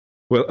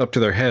 well, up to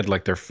their head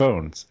like their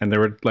phones. And they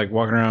were like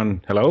walking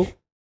around, hello?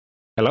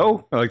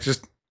 Hello? Like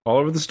just all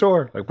over the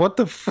store. Like, what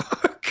the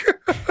fuck?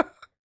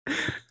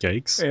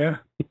 Yikes. Yeah.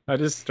 I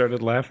just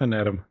started laughing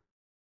at them.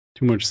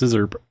 Too much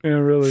scissor. Yeah,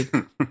 really.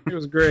 It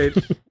was great.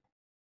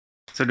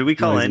 So do we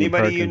call Noisy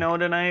anybody parking. you know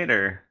tonight,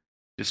 or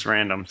just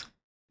randoms?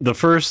 The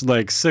first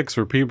 6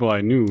 were people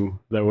I knew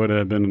that would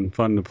have been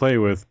fun to play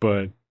with,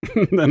 but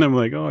then I'm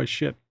like, oh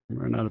shit, I'm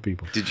running out of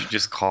people. Did you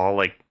just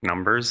call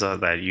numbers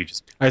that you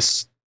just? I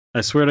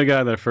swear to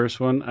God, that first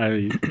one,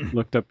 I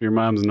looked up your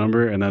mom's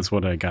number and that's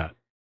what I got.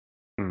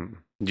 Did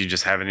you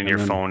just have it in your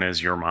phone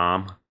as your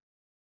mom?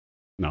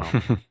 No.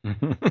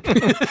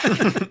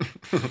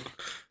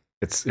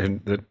 It's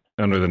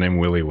under the name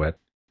Willy Wet.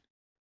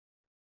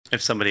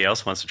 If somebody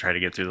else wants to try to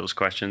get through those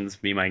questions,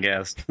 be my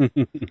guest.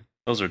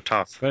 Those are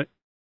tough. But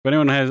if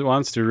anyone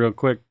wants to, real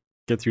quick,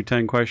 get through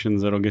 10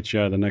 questions, that'll get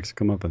you out of the next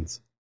comeuppance.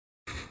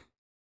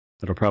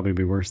 That'll probably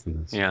be worse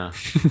than this. Yeah.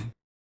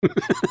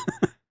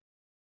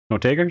 No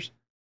takers?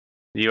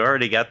 You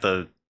already got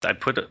I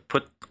put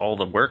all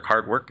the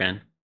hard work in.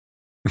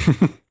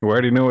 We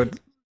already know what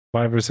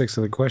 5 or 6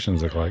 of the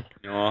questions look like.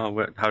 You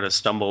know how to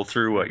stumble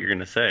through what you're going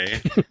to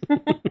say.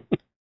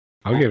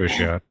 I'll give it a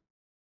shot.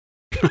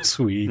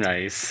 Sweet.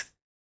 Nice.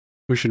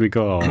 Who should we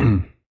call? I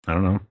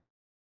don't know.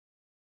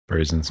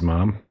 Brazen's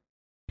mom.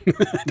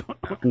 I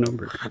don't know her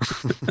number.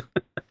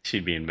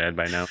 She'd be in bed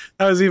by now.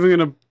 I was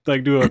even gonna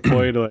do a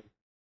ploy to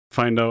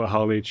find out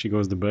how late she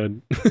goes to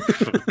bed.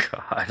 Oh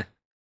God.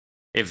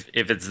 If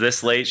it's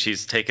this late,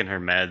 she's taking her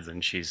meds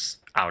and she's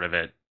out of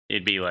it.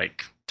 It'd be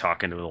like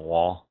talking to the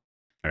wall.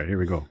 All right, here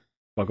we go.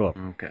 Buckle up.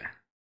 Okay.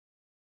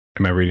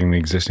 Am I reading the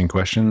existing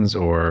questions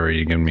or are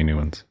you giving me new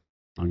ones?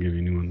 I'll give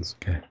you new ones.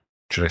 Okay.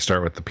 Should I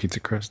start with the pizza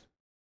crust?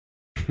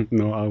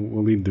 No,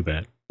 we'll lead to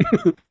that.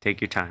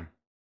 Take your time.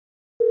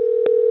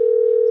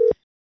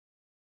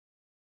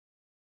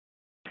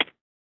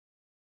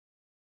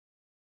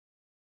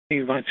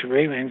 You want to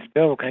rate? My name's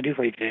Bill. What can I do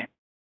for you today?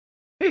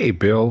 Hey,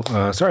 Bill.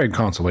 Sorry to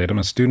consolate. I'm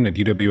a student at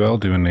UWL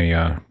doing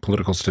a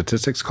political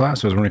statistics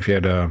class. I was wondering if you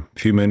had a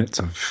few minutes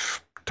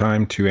of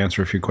time to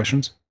answer a few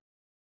questions.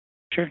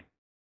 Sure.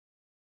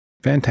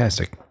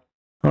 Fantastic.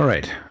 All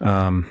right.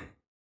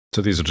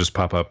 So these will just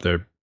pop up.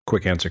 They're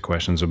quick answer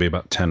questions. There'll be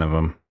about 10 of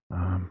them.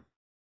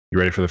 You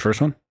ready for the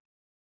first one?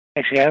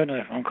 Actually, I have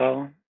another phone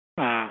call.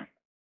 I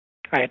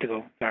had to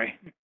go. Sorry.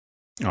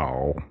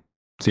 Oh.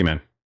 See you,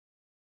 man.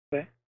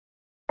 Okay.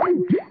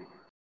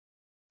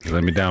 You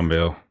let me down,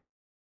 Bill.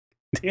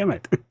 Damn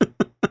it.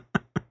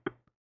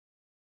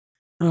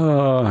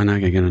 Oh, and I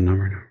gotta get a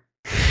number now.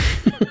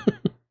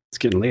 It's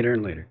getting later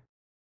and later.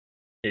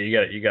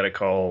 Yeah, you got to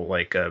call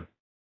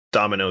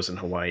Domino's in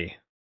Hawaii.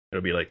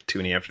 It'll be 2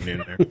 in the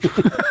afternoon there.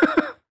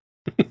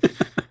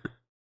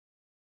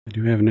 I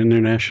do have an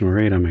international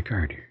rate on my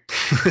card here.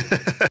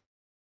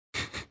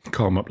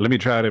 Call him up. Let me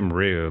try them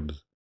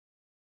ribs.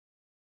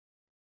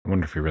 I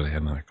wonder if he really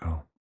had another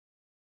call.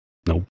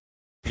 Nope.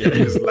 Yeah,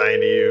 he's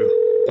lying to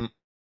you.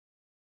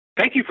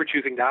 Thank you for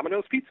choosing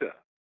Domino's Pizza.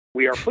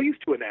 We are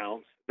pleased to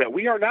announce that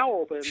we are now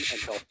open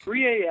until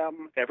 3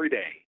 a.m. every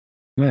day.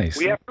 Nice.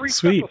 We have 3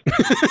 Sweet.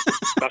 specials.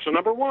 Special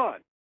number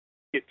 1.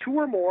 Get 2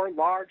 or more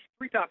large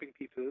 3-topping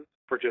pizzas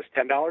for just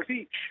 $10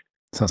 each.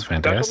 Sounds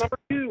Special fantastic. number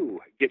 2.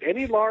 Get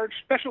any large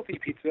specialty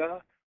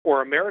pizza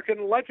or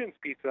American Legends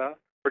pizza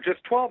for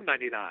just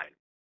 $12.99.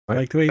 I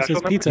like the way he Special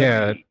says number pizza.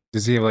 Yeah.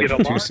 Does he have Get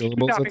a 2 large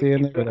syllables at 2-topping the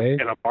end pizza of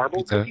it? and a marble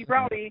Pizza. cookie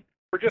brownie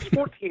for just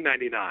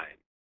 $14.99.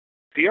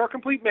 See our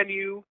complete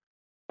menu,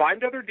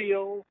 find other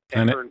deals,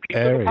 and An earn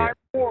pizza with high area.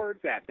 rewards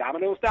at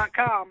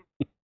Domino's.com.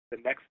 The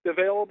next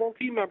available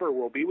team member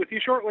will be with you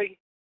shortly.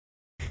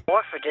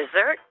 Or for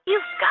dessert,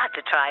 you've got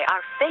to try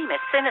our famous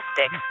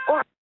Cinestick.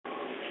 Or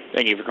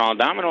Thank you for calling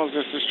Domino's.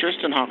 This is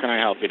Tristan. How can I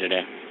help you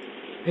today?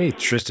 Hey,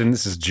 Tristan.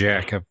 This is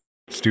Jack. I'm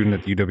a student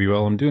at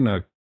UWL. I'm doing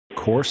a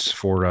course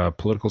for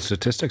political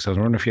statistics. I was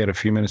wondering if you had a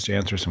few minutes to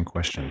answer some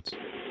questions.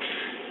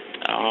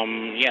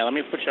 Yeah, let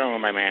me put you on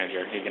with my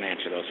manager. He can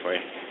answer those for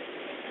you.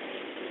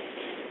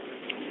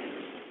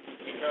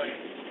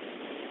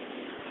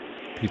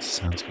 Pizza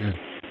sounds good.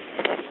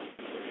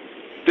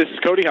 This is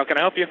Cody. How can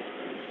I help you?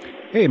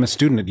 Hey, I'm a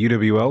student at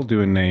UWL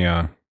doing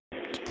a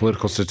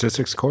political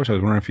statistics course. I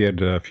was wondering if you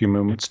had a few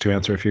moments to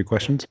answer a few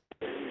questions.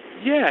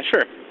 Yeah,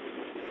 sure.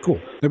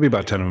 Cool. There'll be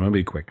about 10 of them. It'll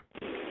be quick.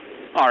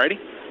 Alrighty.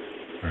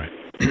 All right.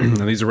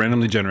 Now, these are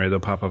randomly generated. They'll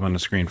pop up on the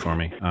screen for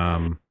me.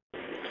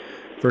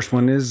 First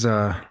one is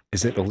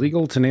it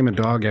illegal to name a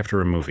dog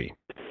after a movie?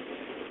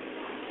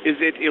 Is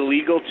it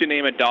illegal to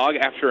name a dog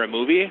after a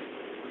movie?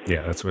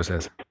 Yeah, that's what it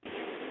says.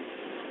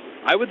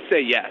 I would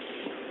say yes.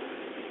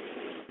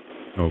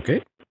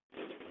 Okay.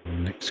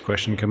 Next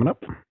question coming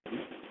up.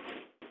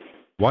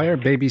 Why are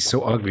babies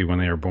so ugly when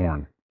they are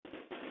born?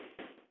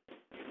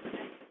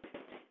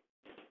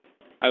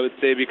 I would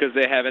say because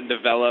they haven't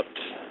developed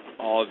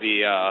all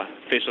the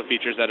facial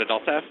features that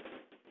adults have.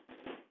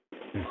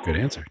 Good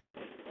answer.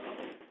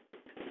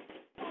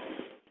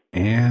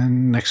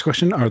 And next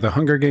question. Are the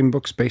Hunger Game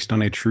books based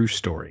on a true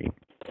story?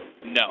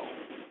 No.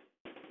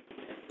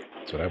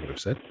 That's what I would have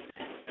said.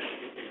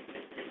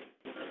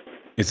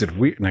 Is it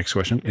weird? Next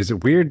question. Is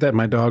it weird that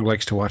my dog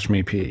likes to watch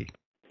me pee?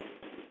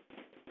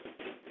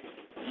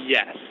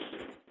 Yes.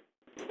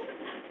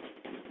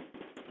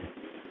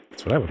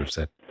 That's what I would have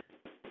said.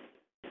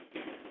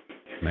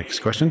 Next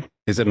question.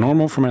 Is it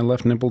normal for my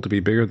left nipple to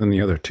be bigger than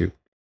the other two?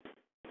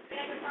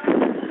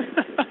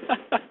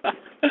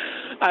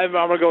 I'm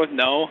going to go with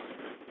no.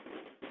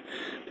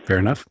 Fair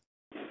enough.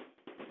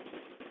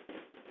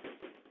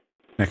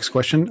 Next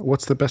question.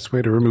 What's the best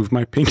way to remove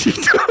my pinky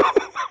toe?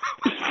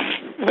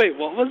 Wait,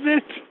 what was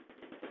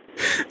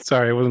it?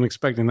 Sorry, I wasn't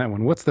expecting that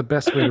one. What's the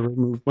best way to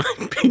remove my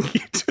pinky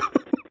toe?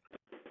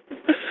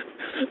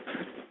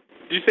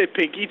 Did you say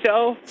pinky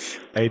toe?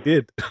 I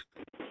did.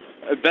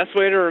 The best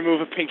way to remove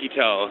a pinky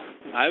toe,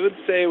 I would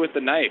say with the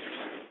knife.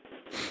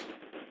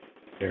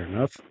 Fair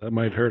enough. That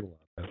might hurt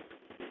a lot.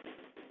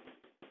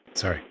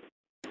 Sorry.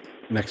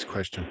 Next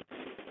question.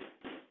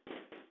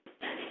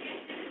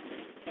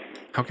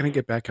 How can I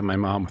get back at my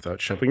mom without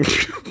shoving?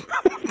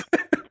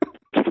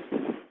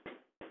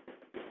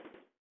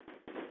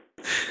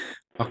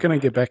 How can I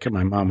get back at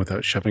my mom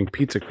without shoving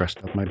pizza crust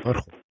up my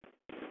butthole?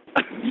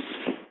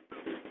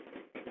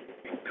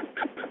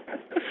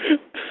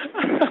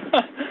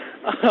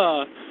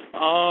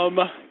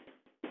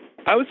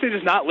 I would say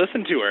just not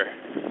listen to her.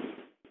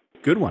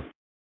 Good one.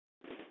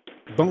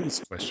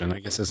 Bonus question, I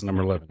guess that's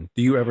number 11.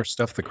 Do you ever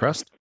stuff the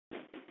crust?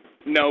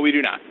 No, we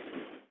do not.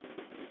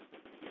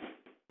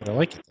 But I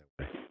like it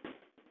that way.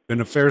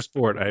 Been a fair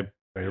sport. I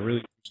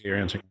really appreciate your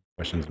answering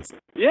questions.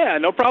 Yeah,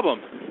 no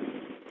problem.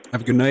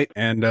 Have a good night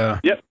and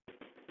yep.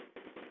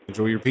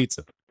 Enjoy your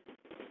pizza.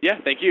 Yeah,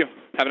 thank you.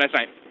 Have a nice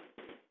night.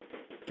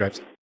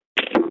 Drive.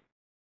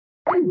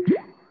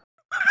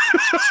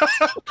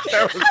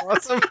 That was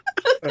awesome.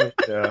 Oh,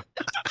 yeah.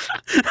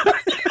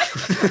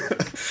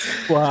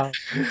 Wow.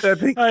 That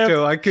pinky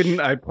toe,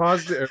 I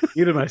paused it,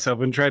 muted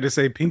myself and tried to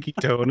say pinky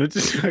toe, and I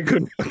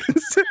couldn't fucking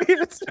say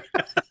it.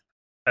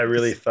 I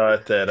really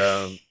thought that,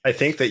 I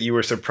think that you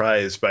were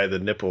surprised by the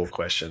nipple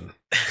question.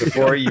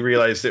 Before you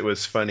realized it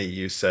was funny,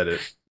 you said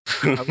it.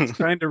 I was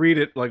trying to read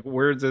it like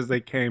words as they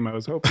came. I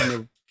was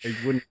hoping they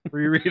wouldn't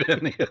reread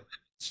any of it.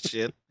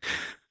 Shit.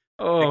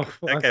 Oh,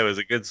 that guy was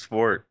a good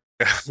sport.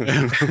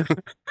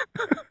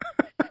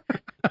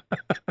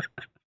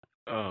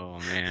 Oh,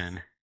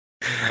 man.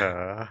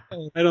 I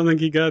don't think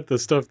he got the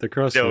stuff the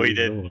crust. No, he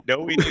didn't.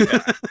 No, we did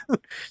not.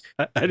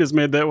 I just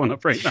made that one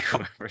up right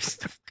now.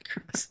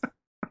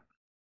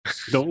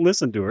 Don't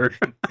listen to her.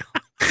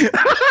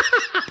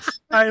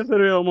 I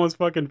literally almost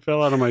fucking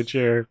fell out of my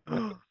chair.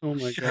 Oh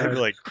my god! I'm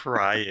like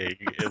crying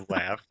in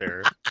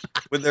laughter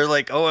when they're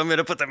like, "Oh, I'm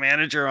gonna put the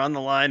manager on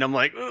the line." I'm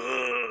like,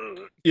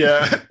 ugh.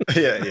 Yeah.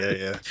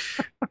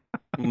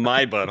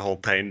 My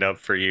butthole tightened up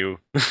for you.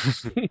 Oh,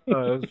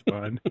 that was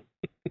fun.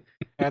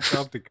 Hats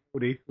off to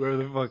Cody,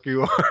 wherever the fuck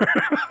you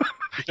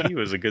are. He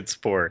was a good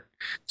sport.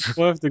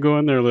 We'll have to go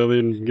in there, Lily,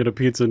 and get a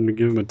pizza and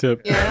give him a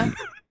tip. Yeah.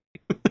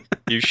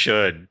 You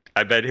should.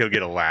 I bet he'll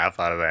get a laugh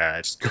out of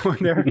that. Go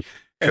in there,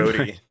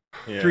 Cody.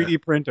 Yeah. 3D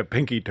print a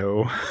pinky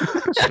toe.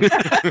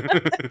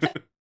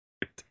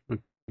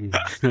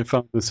 I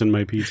found this in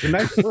my pizza.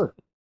 Nice work.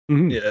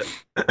 Yeah,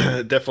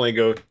 definitely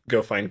go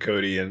find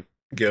Cody and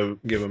give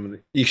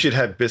him. You should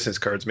have business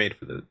cards made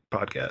for the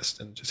podcast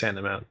and just hand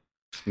them out.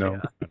 No, I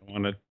don't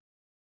want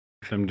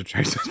him to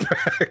trace us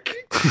back.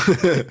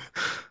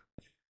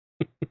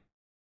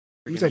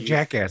 Who's that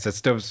jackass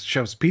that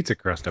shoves pizza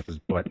crust up his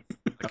butt?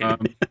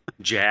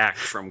 Jack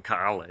from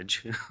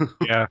college.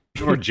 Yeah,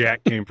 where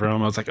Jack came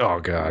from. I was like, oh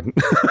god.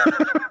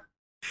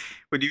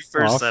 When you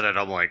first said it,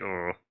 I'm like,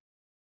 oh,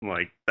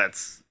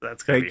 that's.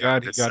 Thank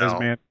God he got his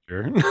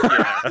manager.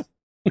 Yeah.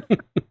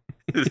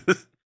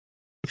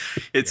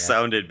 It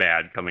sounded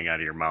bad coming out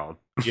of your mouth.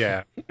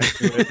 Yeah,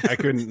 I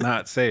couldn't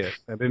not say it.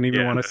 I didn't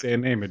even want to say a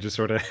name. It just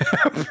sort of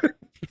happened.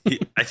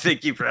 I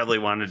think you probably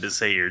wanted to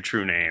say your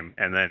true name,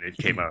 and then it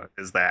came out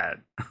as that.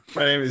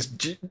 My name is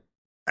Django.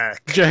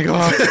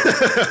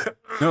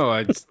 No,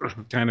 I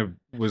kind of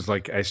was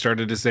like, I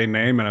started to say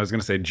name, and I was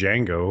going to say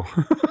Django.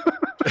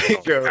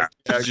 Go.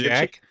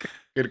 Jack.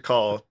 Good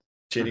call.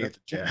 Cheating at the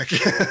Jack.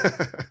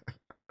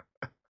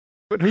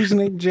 But who's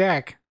named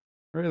Jack?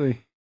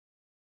 Really?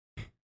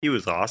 He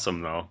was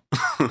awesome, though.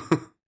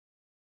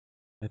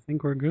 I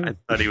think we're good.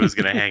 I thought he was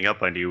going to hang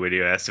up on you when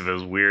you asked if it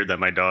was weird that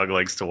my dog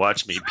likes to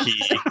watch me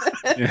pee.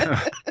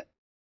 Yeah.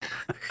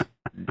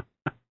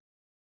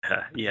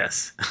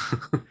 Yes.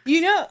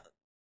 You know,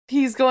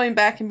 he's going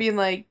back and being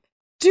like,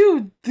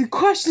 dude, the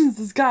questions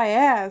this guy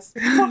asked.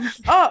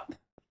 Fucked up.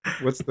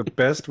 What's the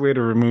best way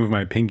to remove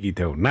my pinky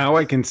toe? Now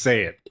I can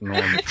say it.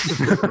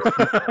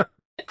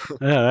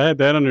 Yeah, I had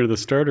that under the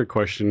starter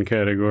question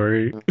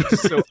category.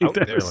 So out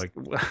there, like,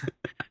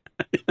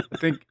 I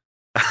think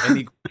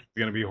any is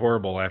gonna be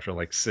horrible after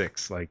like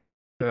 6. Like,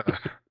 good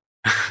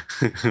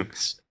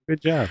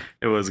job.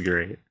 It was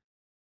great.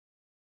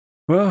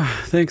 Well,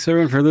 thanks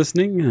everyone for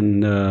listening,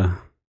 and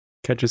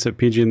catch us at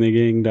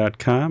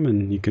pgandthegang.com,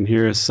 and you can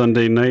hear us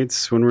Sunday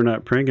nights when we're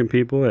not pranking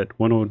people at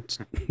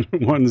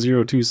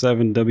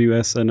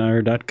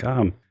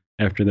 1027wsnr.com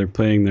after they're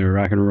playing their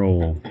rock and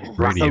roll radio.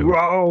 rock and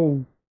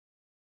roll.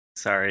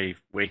 Sorry,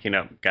 waking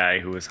up guy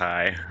who was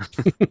high.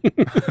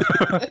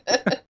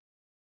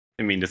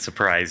 I mean to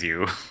surprise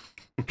you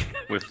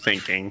with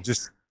thinking.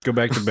 Just go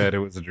back to bed. It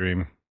was a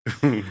dream.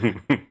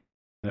 That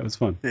was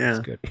fun. Yeah.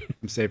 It's good.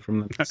 I'm safe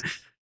from the.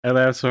 I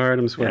laughed so hard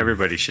I'm sweating.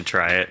 Everybody should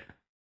try it.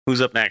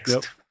 Who's up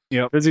next?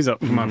 Yep. Fizzy's up.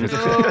 Come on, Fizzy.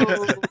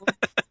 No.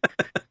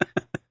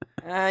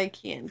 I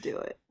can't do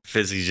it.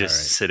 Fizzy's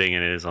just sitting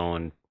in his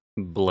own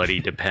bloody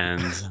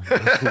Depends.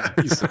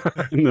 He's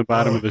in the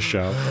bottom of the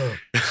show.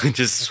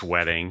 Just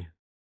sweating.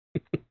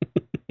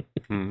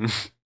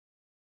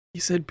 He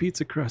said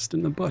pizza crust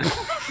in the butter.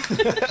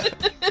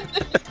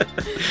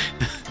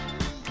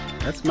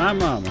 That's my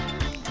mama.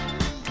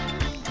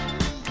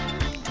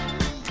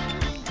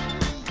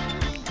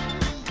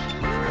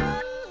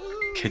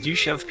 Could you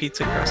shove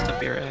pizza crust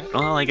up your ass?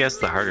 Well, I guess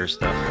the harder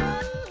stuff.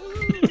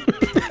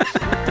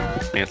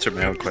 Answer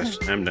my own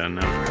question. I'm done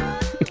now.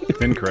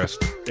 Thin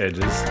crust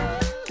edges.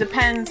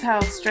 Depends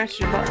how stretched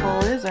your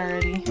butthole is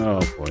already.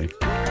 Oh boy.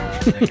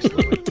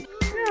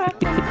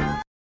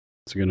 Yeah.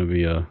 It's going to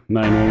be a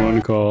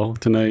 911 call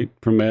tonight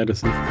from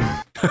Madison.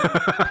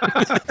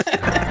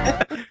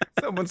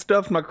 Someone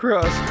stuffed my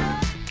crust.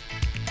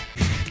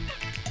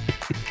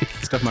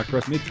 Stuffed my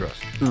crust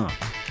mid-thrust.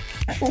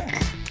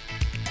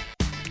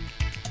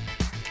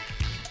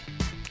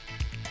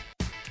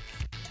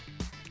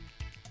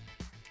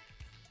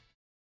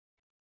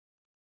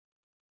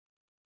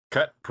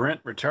 Cut,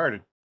 print,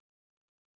 retarded.